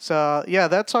 So, yeah,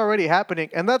 that's already happening.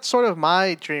 And that's sort of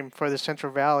my dream for the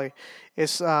Central Valley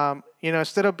is,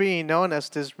 instead of being known as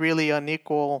this really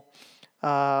unequal,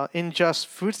 unjust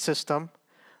food system,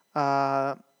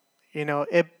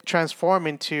 it transformed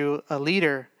into a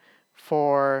leader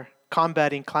for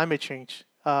combating climate change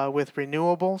with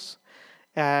renewables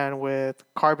and with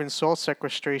carbon soil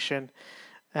sequestration,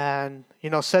 and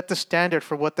set the standard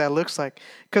for what that looks like,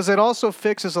 because it also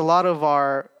fixes a lot of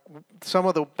some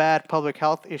of the bad public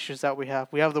health issues that we have.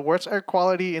 We have the worst air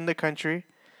quality in the country.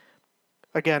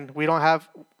 Again, we don't have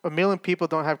 1 million people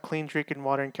don't have clean drinking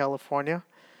water in California,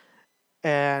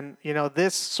 and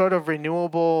this sort of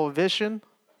renewable vision,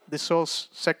 the soil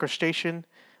sequestration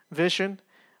vision,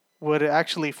 would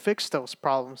actually fix those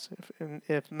problems,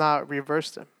 if not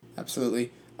reverse them.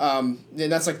 Absolutely. And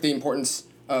that's like the importance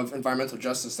of environmental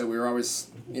justice that we're always,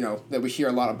 that we hear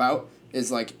a lot about,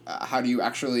 is like, how do you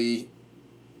actually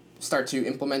start to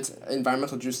implement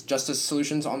environmental justice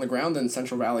solutions on the ground? And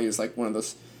Central Valley is like one of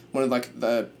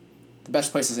the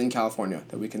best places in California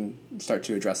that we can start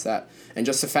to address that. And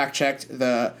just to fact check,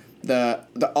 the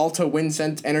Alta Wind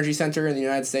Energy Center in the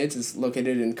United States is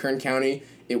located in Kern County.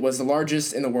 It was the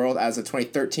largest in the world as of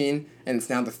 2013, and it's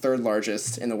now the third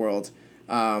largest in the world.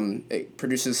 It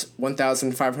produces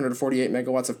 1,548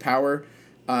 megawatts of power,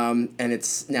 and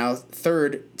it's now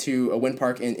third to a wind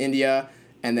park in India,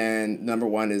 and then number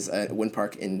one is a wind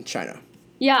park in China.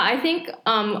 Yeah, I think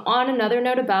on another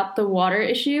note about the water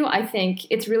issue, I think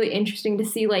it's really interesting to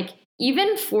see, like,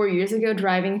 even 4 years ago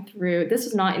driving through, this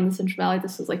was not in the Central Valley,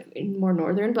 this was like more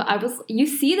northern, but you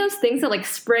see those things that like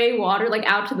spray water like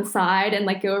out to the side and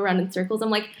like go around in circles. I'm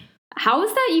like, how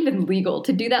is that even legal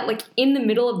to do that like in the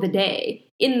middle of the day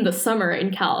in the summer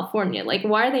in California? Like,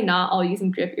 why are they not all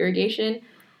using drip irrigation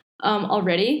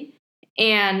already?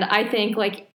 And I think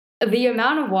like the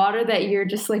amount of water that you're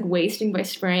just like wasting by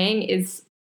spraying is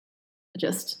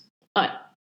just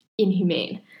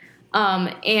inhumane.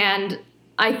 And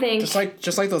I think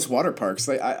just like those water parks.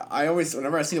 Like I always,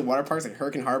 whenever I see the water parks like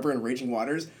Hurricane Harbor and Raging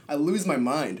Waters, I lose my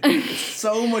mind. It's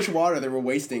so much water that we're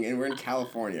wasting, and we're in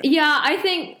California. Yeah, I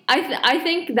think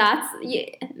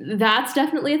that's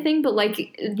definitely a thing. But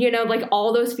like like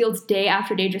all those fields day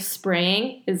after day just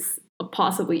spraying is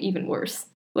possibly even worse.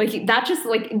 Like that just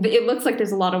like it looks like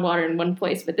there's a lot of water in one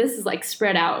place, but this is like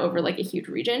spread out over like a huge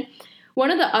region. One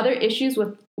of the other issues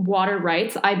with water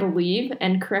rights, I believe,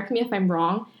 and correct me if I'm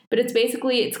wrong, but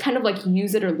it's kind of like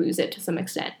use it or lose it to some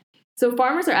extent. So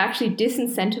farmers are actually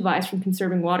disincentivized from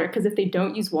conserving water because if they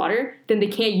don't use water, then they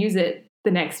can't use it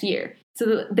the next year.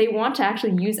 So they want to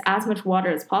actually use as much water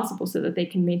as possible so that they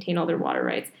can maintain all their water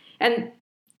rights. And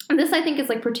this, I think, is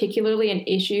like particularly an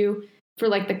issue for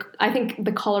like I think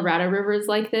the Colorado River is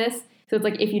like this. So it's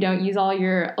like if you don't use all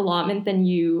your allotment, then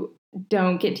you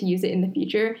don't get to use it in the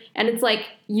future. And it's like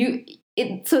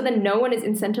so then no one is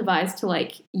incentivized to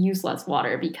like use less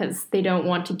water because they don't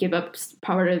want to give up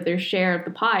part of their share of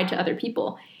the pie to other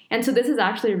people. And so this is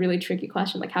actually a really tricky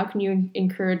question. Like, how can you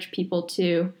encourage people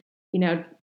to,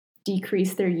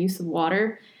 decrease their use of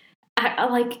water?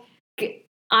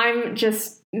 I'm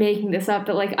just making this up,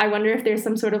 but like, I wonder if there's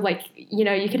some sort of like,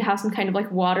 you could have some kind of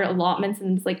like water allotments,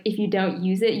 and it's like, if you don't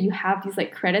use it, you have these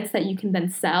like credits that you can then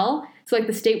sell. So like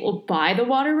the state will buy the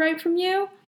water right from you.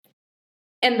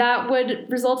 And that would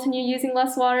result in you using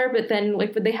less water, but then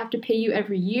like, would they have to pay you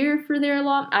every year for their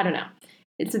allotment? I don't know.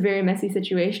 It's a very messy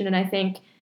situation. And I think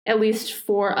at least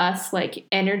for us, like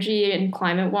energy and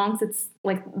climate wonks, it's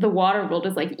like the water world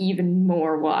is like even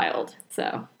more wild.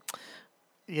 So.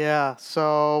 Yeah.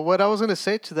 So what I was going to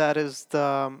say to that is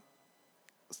the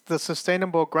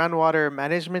Sustainable Groundwater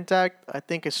Management Act, I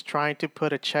think, is trying to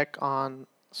put a check on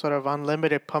sort of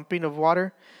unlimited pumping of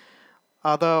water.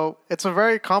 Although it's a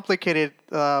very complicated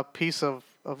piece of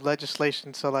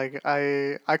legislation, so like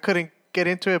I couldn't get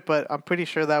into it, but I'm pretty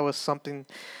sure that was something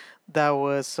that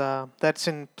was that's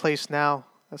in place now.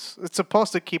 It's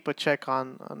supposed to keep a check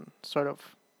on sort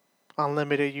of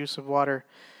unlimited use of water,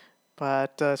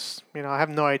 but I have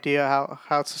no idea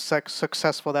how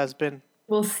successful that's been.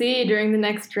 We'll see during the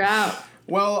next drought.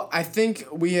 Well, I think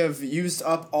we have used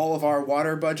up all of our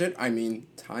water budget,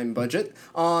 time budget,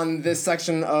 on this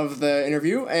section of the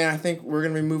interview, and I think we're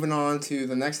going to be moving on to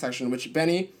the next section, which,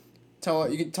 Benny,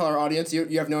 you can tell our audience,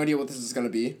 you have no idea what this is going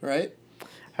to be, right? I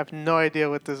have no idea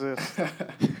what this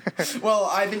is. Well,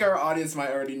 I think our audience might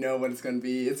already know what it's going to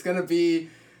be. It's going to be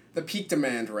the peak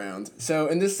demand round. So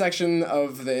in this section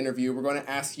of the interview, we're going to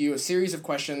ask you a series of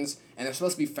questions, and they're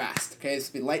supposed to be fast, okay? It's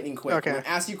supposed to be lightning quick. Okay. We're going to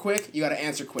ask you quick, you got to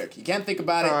answer quick. You can't think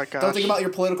about it. Oh, gosh. Don't think about your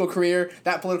political career.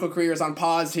 That political career is on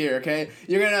pause here, okay?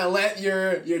 You're going to let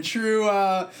your true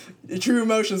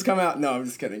emotions come out. No, I'm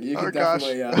just kidding. You can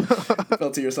definitely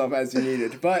filter yourself as you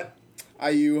needed. But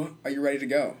are you ready to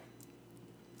go?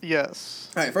 Yes.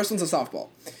 All right, first one's a softball.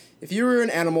 If you were an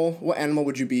animal, what animal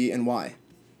would you be and why?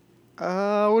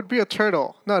 Would be a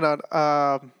turtle. No.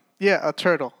 Yeah, a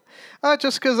turtle.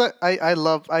 Just because I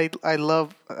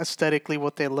love aesthetically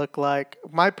what they look like.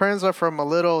 My parents are from a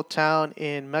little town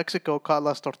in Mexico called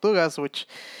Las Tortugas, which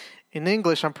in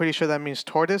English I'm pretty sure that means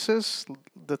tortoises,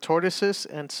 the tortoises.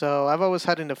 And so I've always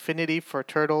had an affinity for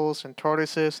turtles and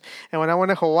tortoises. And when I went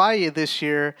to Hawaii this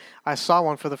year, I saw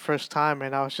one for the first time,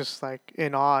 and I was just like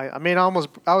in awe. I mean, I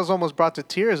was almost brought to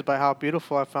tears by how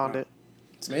beautiful I found it.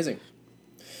 It's amazing.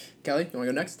 Kelly, you want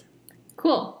to go next?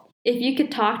 Cool. If you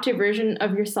could talk to a version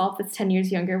of yourself that's 10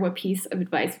 years younger, what piece of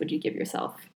advice would you give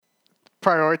yourself?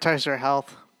 Prioritize your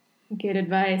health. Good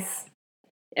advice.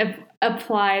 It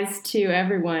applies to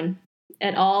everyone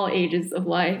at all ages of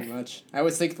life. Pretty much. I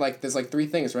always think like there's like three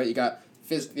things, right? You got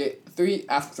three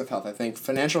aspects of health, I think.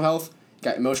 Financial health, you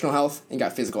got emotional health, and you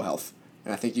got physical health.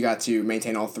 And I think you got to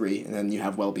maintain all three, and then you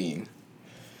have well-being.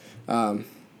 All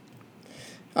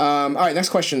right, next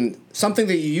question. Something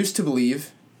that you used to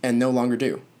believe and no longer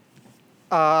do.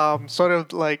 Sort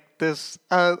of like this.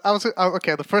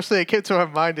 Okay. The first thing that came to my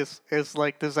mind is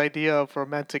like this idea of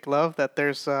romantic love. That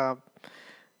there's,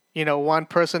 one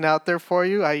person out there for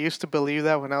you. I used to believe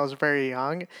that when I was very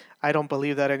young. I don't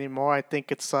believe that anymore. I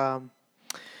think it's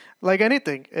like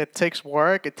anything. It takes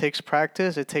work. It takes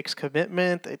practice. It takes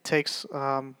commitment. It takes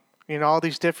all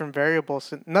these different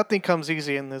variables. Nothing comes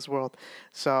easy in this world.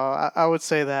 So I would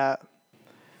say that.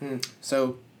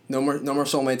 So no more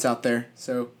soulmates out there.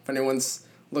 So if anyone's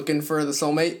looking for the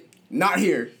soulmate, not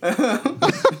here. We're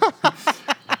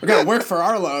gonna work for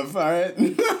our love, all right?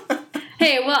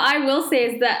 Hey, what I will say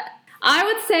is that I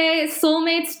would say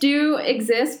soulmates do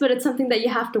exist, but it's something that you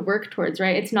have to work towards,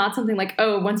 right? It's not something like,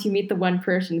 once you meet the one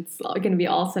person, it's going to be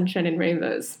all sunshine and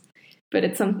rainbows. But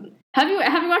it's some. Have you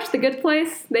watched The Good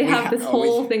Place? They have this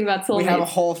whole thing about soulmates. We have a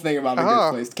whole thing about The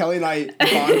Good Place. Kelly and I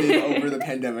bonded over the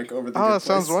pandemic over The Good Place. Oh, that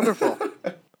sounds wonderful.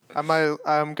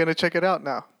 I'm gonna check it out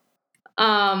now.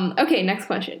 Okay, next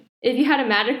question. If you had a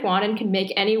magic wand and could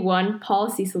make any one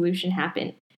policy solution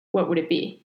happen, what would it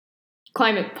be?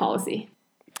 Climate policy.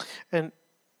 And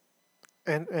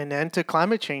end to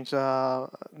climate change.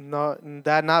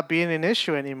 Not being an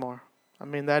issue anymore. I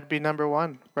mean, that'd be number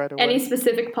one right away. Any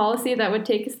specific policy that would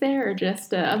take us there, or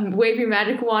just wave your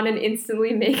magic wand and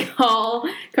instantly make all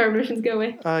carbon emissions go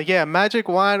away? Yeah, magic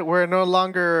wand. We're no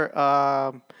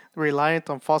longer reliant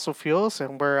on fossil fuels,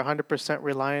 and we're 100%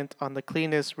 reliant on the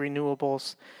cleanest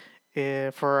renewables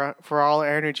for all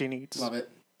our energy needs. Love it.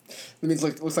 That means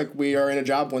looks like we are in a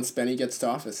job once Benny gets to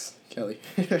office, Kelly.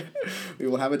 We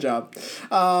will have a job.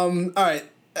 All right.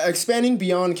 Expanding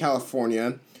beyond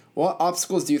California, what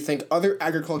obstacles do you think other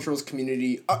agricultural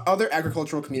communities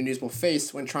will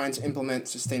face when trying to implement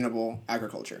sustainable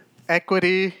agriculture?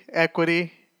 Equity.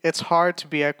 It's hard to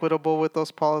be equitable with those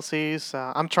policies.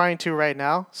 I'm trying to right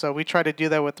now. So we try to do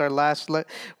that with our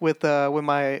with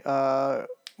my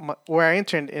where I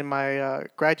interned in my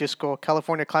graduate school,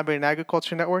 California Climate and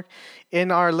Agriculture Network.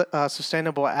 In our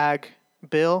sustainable ag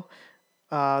bill,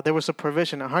 there was a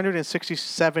provision,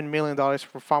 $167 million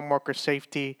for farm worker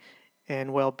safety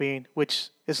and well-being, which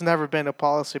has never been a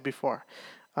policy before.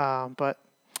 But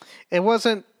it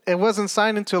wasn't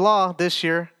signed into law this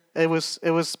year.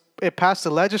 It passed the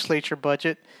legislature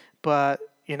budget, but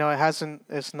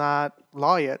it's not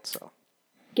law yet. So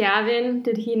Gavin,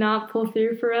 did he not pull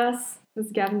through for us?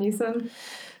 Was Gavin Newsom?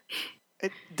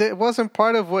 it wasn't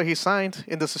part of what he signed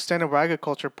in the sustainable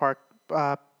agriculture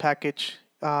package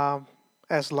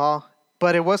as law,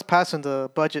 but it was passed in the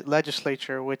budget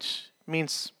legislature, which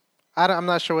means I'm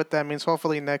not sure what that means.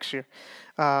 Hopefully next year,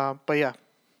 but yeah,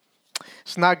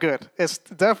 it's not good. It's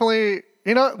definitely.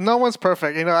 No one's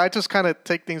perfect. I just kind of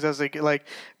take things as like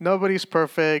nobody's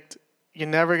perfect. You're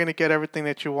never gonna get everything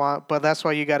that you want, but that's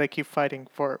why you gotta keep fighting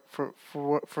for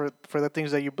the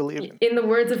things that you believe in. In the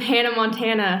words of Hannah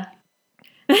Montana,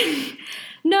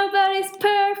 nobody's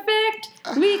perfect.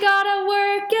 We gotta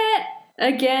work it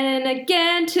again and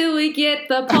again till we get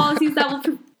the policies that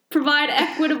will provide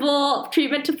equitable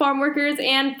treatment to farm workers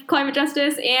and climate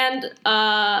justice and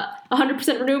 100%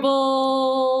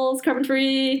 renewables, carbon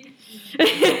free.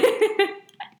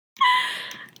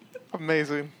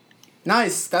 Amazing.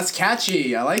 Nice. That's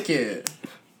catchy. I like it.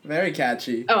 Very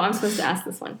catchy. Oh, I'm supposed to ask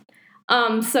this one.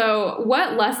 So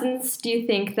what lessons do you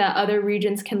think that other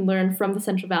regions can learn from the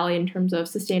Central Valley in terms of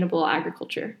sustainable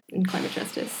agriculture and climate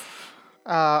justice?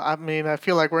 I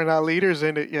feel like we're not leaders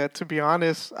in it yet. To be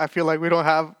honest, I feel like we don't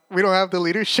have the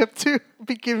leadership to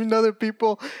be giving other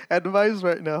people advice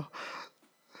right now.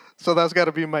 So that's got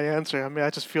to be my answer. I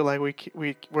just feel like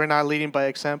we're not leading by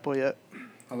example yet.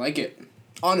 I like it.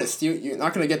 Honest. You're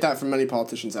not going to get that from many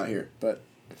politicians out here, but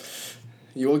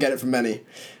you will get it from many.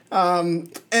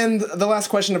 And the last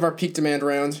question of our peak demand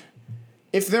round.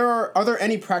 Are there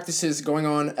any practices going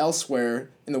on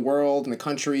elsewhere in the world, in the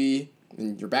country,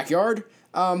 in your backyard,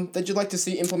 that you'd like to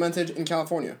see implemented in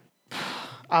California?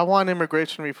 I want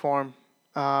immigration reform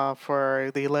for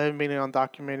the 11 million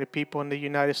undocumented people in the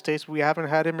United States. We haven't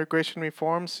had immigration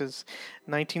reform since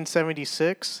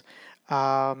 1976,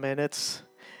 and it's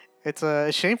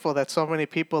shameful that so many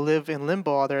people live in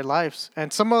limbo all their lives.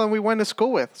 And some of them we went to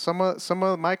school with. Some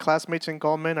of my classmates in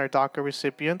Goldman are DACA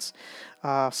recipients.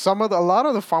 A lot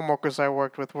of the farm workers I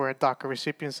worked with were DACA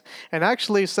recipients. And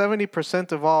actually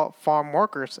 70% of all farm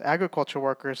workers, agriculture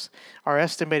workers, are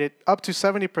estimated, up to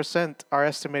 70% are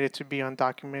estimated to be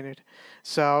undocumented.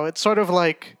 So it's sort of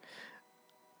like,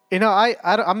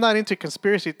 I'm not into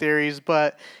conspiracy theories,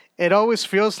 but it always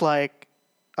feels like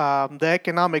the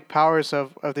economic powers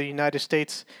of the United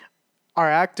States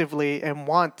are actively and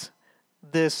want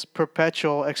this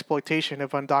perpetual exploitation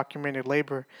of undocumented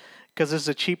labor because it's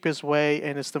the cheapest way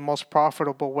and it's the most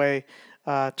profitable way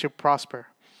to prosper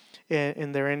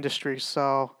in their industry.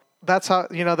 So that's how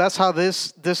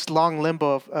this long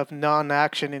limbo of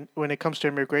non-action when it comes to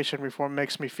immigration reform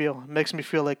makes me feel. It makes me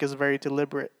feel like it's very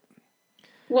deliberate.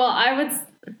 Well,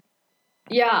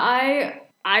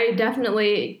 I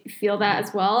definitely feel that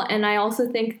as well. And I also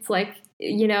think it's like,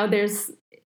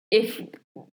 if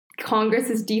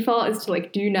Congress's default is to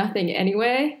do nothing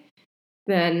anyway,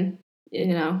 then,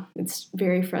 it's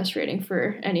very frustrating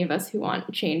for any of us who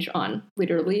want change on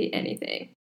literally anything.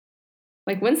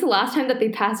 When's the last time that they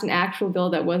passed an actual bill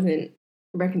that wasn't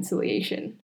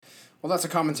reconciliation? Well, that's a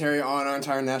commentary on our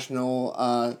entire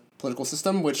national political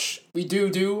system, which we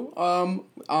do on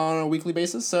a weekly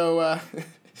basis. So,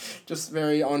 just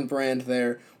very on brand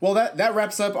there. Well, that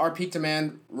wraps up our peak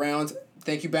demand round.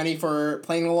 Thank you, Benny, for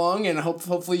playing along, and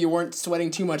hopefully you weren't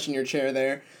sweating too much in your chair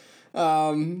there,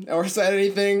 or said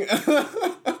anything.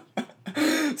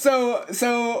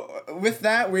 So with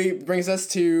that, brings us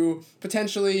to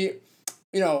potentially,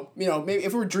 maybe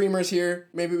if we're dreamers here,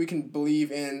 maybe we can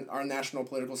believe in our national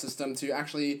political system to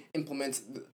actually implement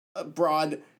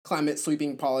broad climate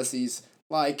sweeping policies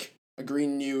like a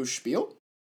Green New Spiel.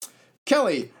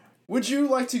 Kelly, would you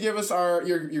like to give us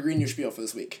your Green New Spiel for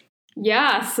this week?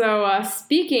 Yeah, so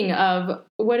speaking of,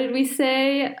 what did we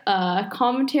say?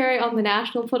 Commentary on the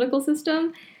national political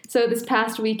system. So this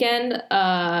past weekend,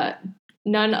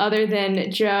 none other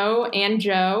than Joe's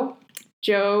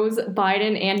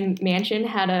Biden and Manchin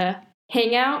had a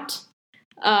hangout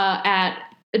at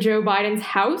Joe Biden's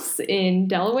house in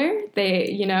Delaware.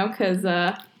 They, because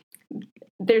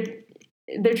they're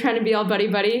trying to be all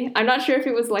buddy. I'm not sure if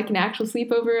it was like an actual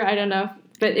sleepover. I don't know,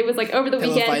 but it was like over the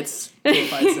weekend. Pillow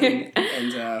fights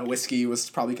and whiskey was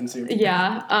probably consumed.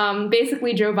 Yeah.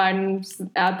 Basically, Joe Biden's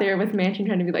out there with Manchin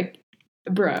trying to be like,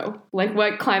 bro, like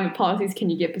what climate policies can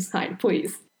you get behind?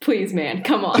 Please, man,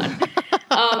 come on.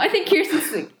 I think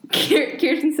Kirsten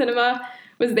Sinema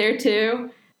was there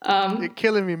too. You're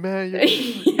killing me, man.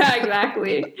 Yeah,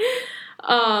 exactly.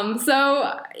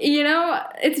 So,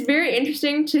 it's very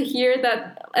interesting to hear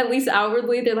that at least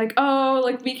outwardly they're like, oh,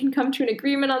 like we can come to an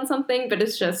agreement on something, but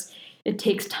it's just, it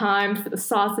takes time for the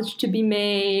sausage to be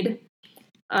made.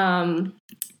 So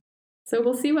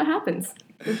we'll see what happens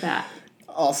with that.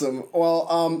 Awesome.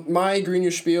 Well, my Green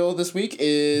Year spiel this week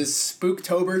is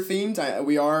Spooktober themed.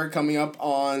 We are coming up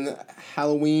on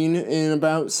Halloween in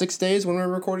about 6 days when we're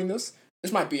recording this.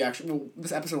 This might be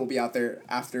this episode will be out there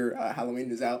after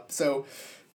Halloween is out. So,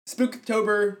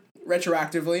 Spooktober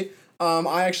retroactively.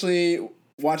 I actually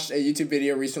watched a YouTube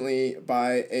video recently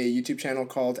by a YouTube channel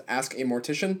called Ask a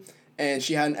Mortician, and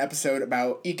she had an episode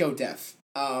about eco-death.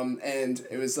 And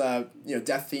it was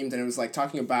death themed, and it was like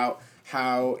talking about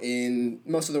how in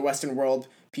most of the Western world,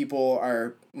 people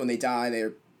are, when they die,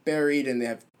 they're buried and they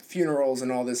have funerals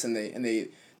and all this, and they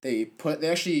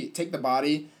actually take the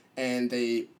body and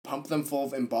they pump them full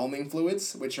of embalming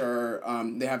fluids, which are,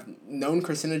 they have known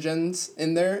carcinogens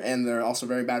in there, and they're also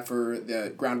very bad for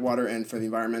the groundwater and for the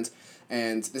environment.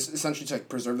 And this is essentially to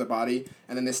preserve the body.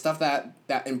 And then they stuff that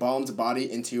embalmed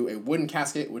body into a wooden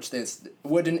casket, which is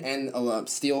wooden and a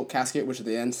steel casket, which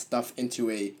they then stuff into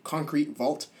a concrete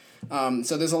vault.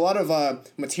 So there's a lot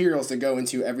of materials that go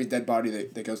into every dead body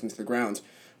that goes into the ground.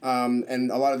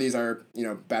 And a lot of these are,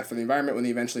 bad for the environment when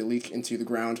they eventually leak into the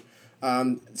ground.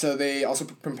 So they also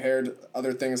compared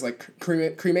other things like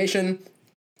cremation,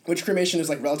 which cremation is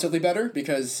like relatively better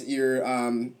because you're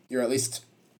at least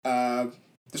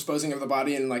disposing of the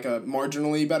body in like a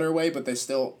marginally better way, but you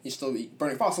still be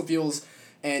burning fossil fuels,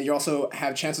 and you also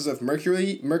have chances of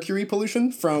mercury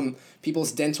pollution from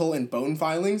people's dental and bone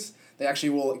filings. They actually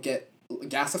will get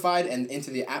gasified and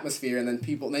into the atmosphere, and then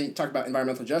you talk about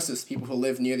environmental justice, people who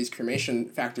live near these cremation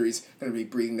factories are going to be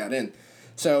breathing that in.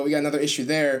 So we got another issue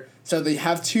there. So they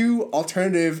have two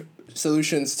alternative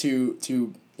solutions to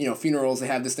funerals. They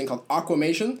have this thing called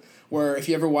aquamation, where if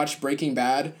you ever watched Breaking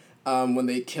Bad, when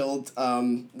they killed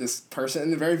this person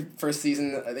in the very first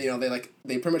season, they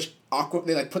pretty much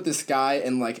put this guy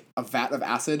in like a vat of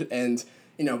acid and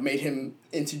made him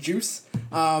into juice.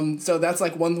 So that's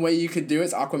like one way you could do it,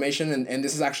 is aquamation, and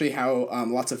this is actually how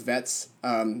lots of vets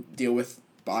deal with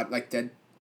dead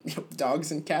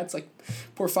dogs and cats, like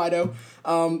poor Fido.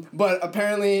 But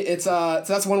apparently it's so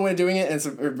that's one way of doing it, and it's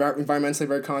environmentally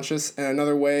very conscious. And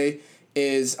another way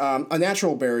is a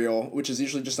natural burial, which is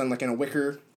usually just done like in a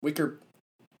wicker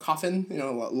coffin,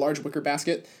 a large wicker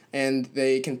basket, and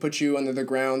they can put you under the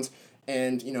ground,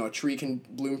 and a tree can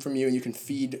bloom from you, and you can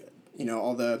feed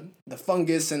all the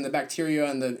fungus and the bacteria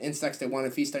and the insects that want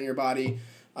to feast on your body.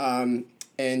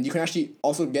 And you can actually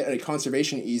also get a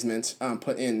conservation easement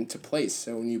put into place.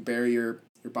 So when you bury your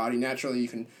body naturally,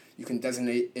 you can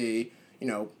designate a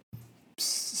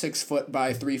 6 foot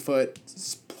by 3 foot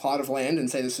plot of land and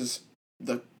say this is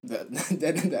the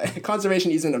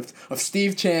conservation easement of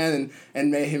Steve Chan,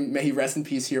 and may he rest in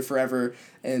peace here forever.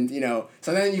 And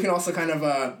so then you can also kind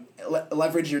of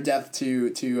leverage your death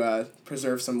to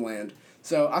preserve some land.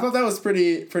 So I thought that was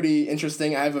pretty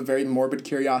interesting. I have a very morbid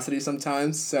curiosity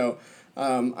sometimes, so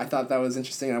I thought that was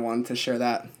interesting, and I wanted to share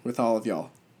that with all of y'all.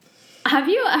 Have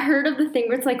you heard of the thing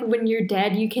where it's like when you're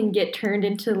dead, you can get turned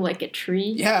into like a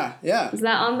tree? Yeah. Is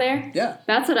that on there? Yeah.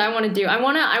 That's what I want to do. I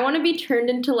want to be turned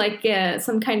into like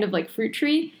some kind of like fruit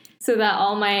tree, so that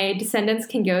all my descendants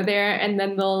can go there, and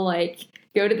then they'll like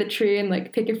go to the tree and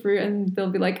like pick a fruit, and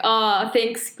they'll be like, "Oh,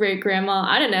 thanks, great grandma."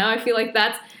 I don't know. I feel like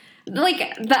that's like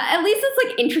that. At least it's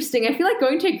like interesting. I feel like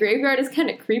going to a graveyard is kind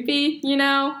of creepy, They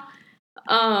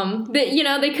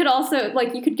could also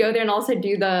like you could go there and also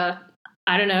do the.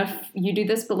 I don't know if you do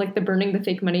this, but like the burning the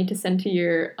fake money to send to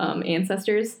your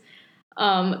ancestors.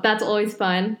 That's always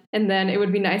fun. And then it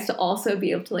would be nice to also be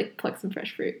able to like pluck some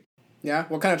fresh fruit. Yeah.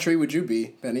 What kind of tree would you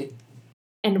be, Benny?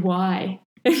 And why?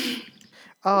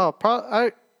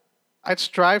 I'd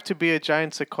strive to be a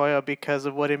giant sequoia because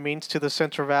of what it means to the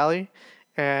Central Valley,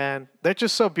 and they're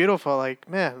just so beautiful. Like,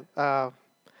 man, I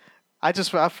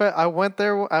went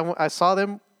there. I saw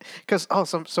them. Because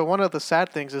so one of the sad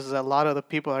things is that a lot of the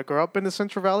people that grew up in the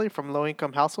Central Valley from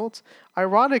low-income households,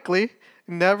 ironically,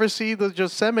 never see the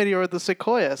Yosemite or the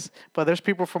sequoias, but there's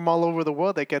people from all over the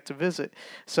world that get to visit.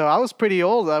 So I was pretty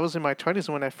old. I was in my 20s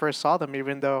when I first saw them,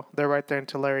 even though they're right there in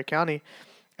Tulare County.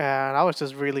 And I was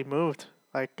just really moved,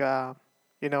 like, by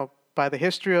the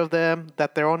history of them,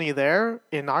 that they're only there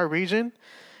in our region.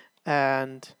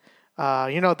 And,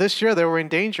 this year they were in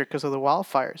danger because of the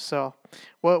wildfires. So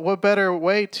what better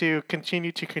way to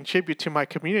continue to contribute to my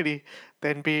community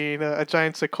than being a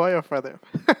giant sequoia for them?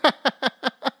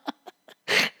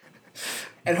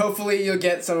 And hopefully you'll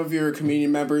get some of your community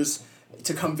members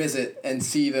to come visit and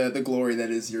see the glory that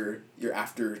is your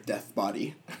after death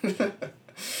body.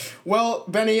 Well,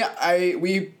 Benny,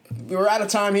 we were out of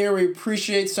time here. We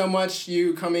appreciate so much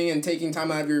you coming and taking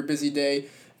time out of your busy day,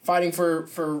 fighting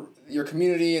for your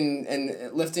community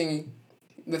and lifting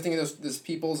those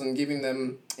peoples and giving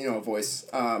them a voice.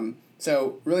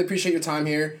 So really appreciate your time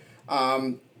here.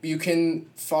 You can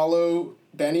follow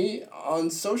Benny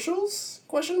on socials? ?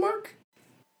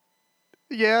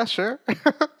 Yeah, sure.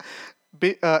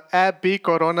 At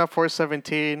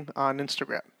bcorona417 on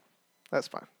Instagram. That's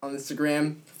fine. On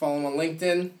Instagram, follow him on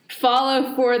LinkedIn.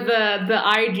 Follow for the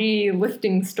IG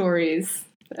lifting stories,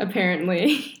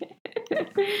 apparently.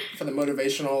 For the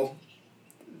motivational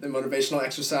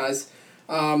exercise.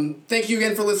 Thank you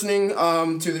again for listening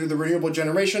to the Renewable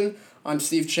Generation. I'm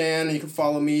Steve Chan. You can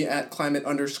follow me at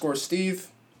climate_Steve.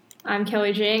 I'm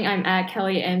Kelly Jing. I'm at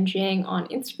Kelly M. Jing on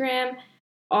Instagram.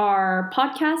 Our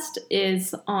podcast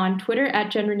is on Twitter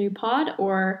at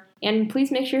GenRenewPod, and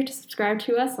please make sure to subscribe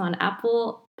to us on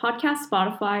Apple Podcasts,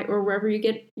 Spotify, or wherever you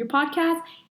get your podcasts.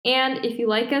 And if you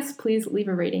like us, please leave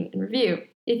a rating and review.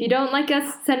 If you don't like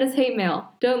us, send us hate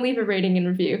mail. Don't leave a rating and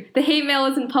review. The hate mail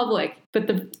isn't public, but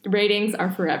the ratings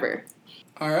are forever.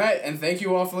 All right, and thank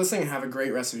you all for listening, and have a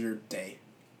great rest of your day.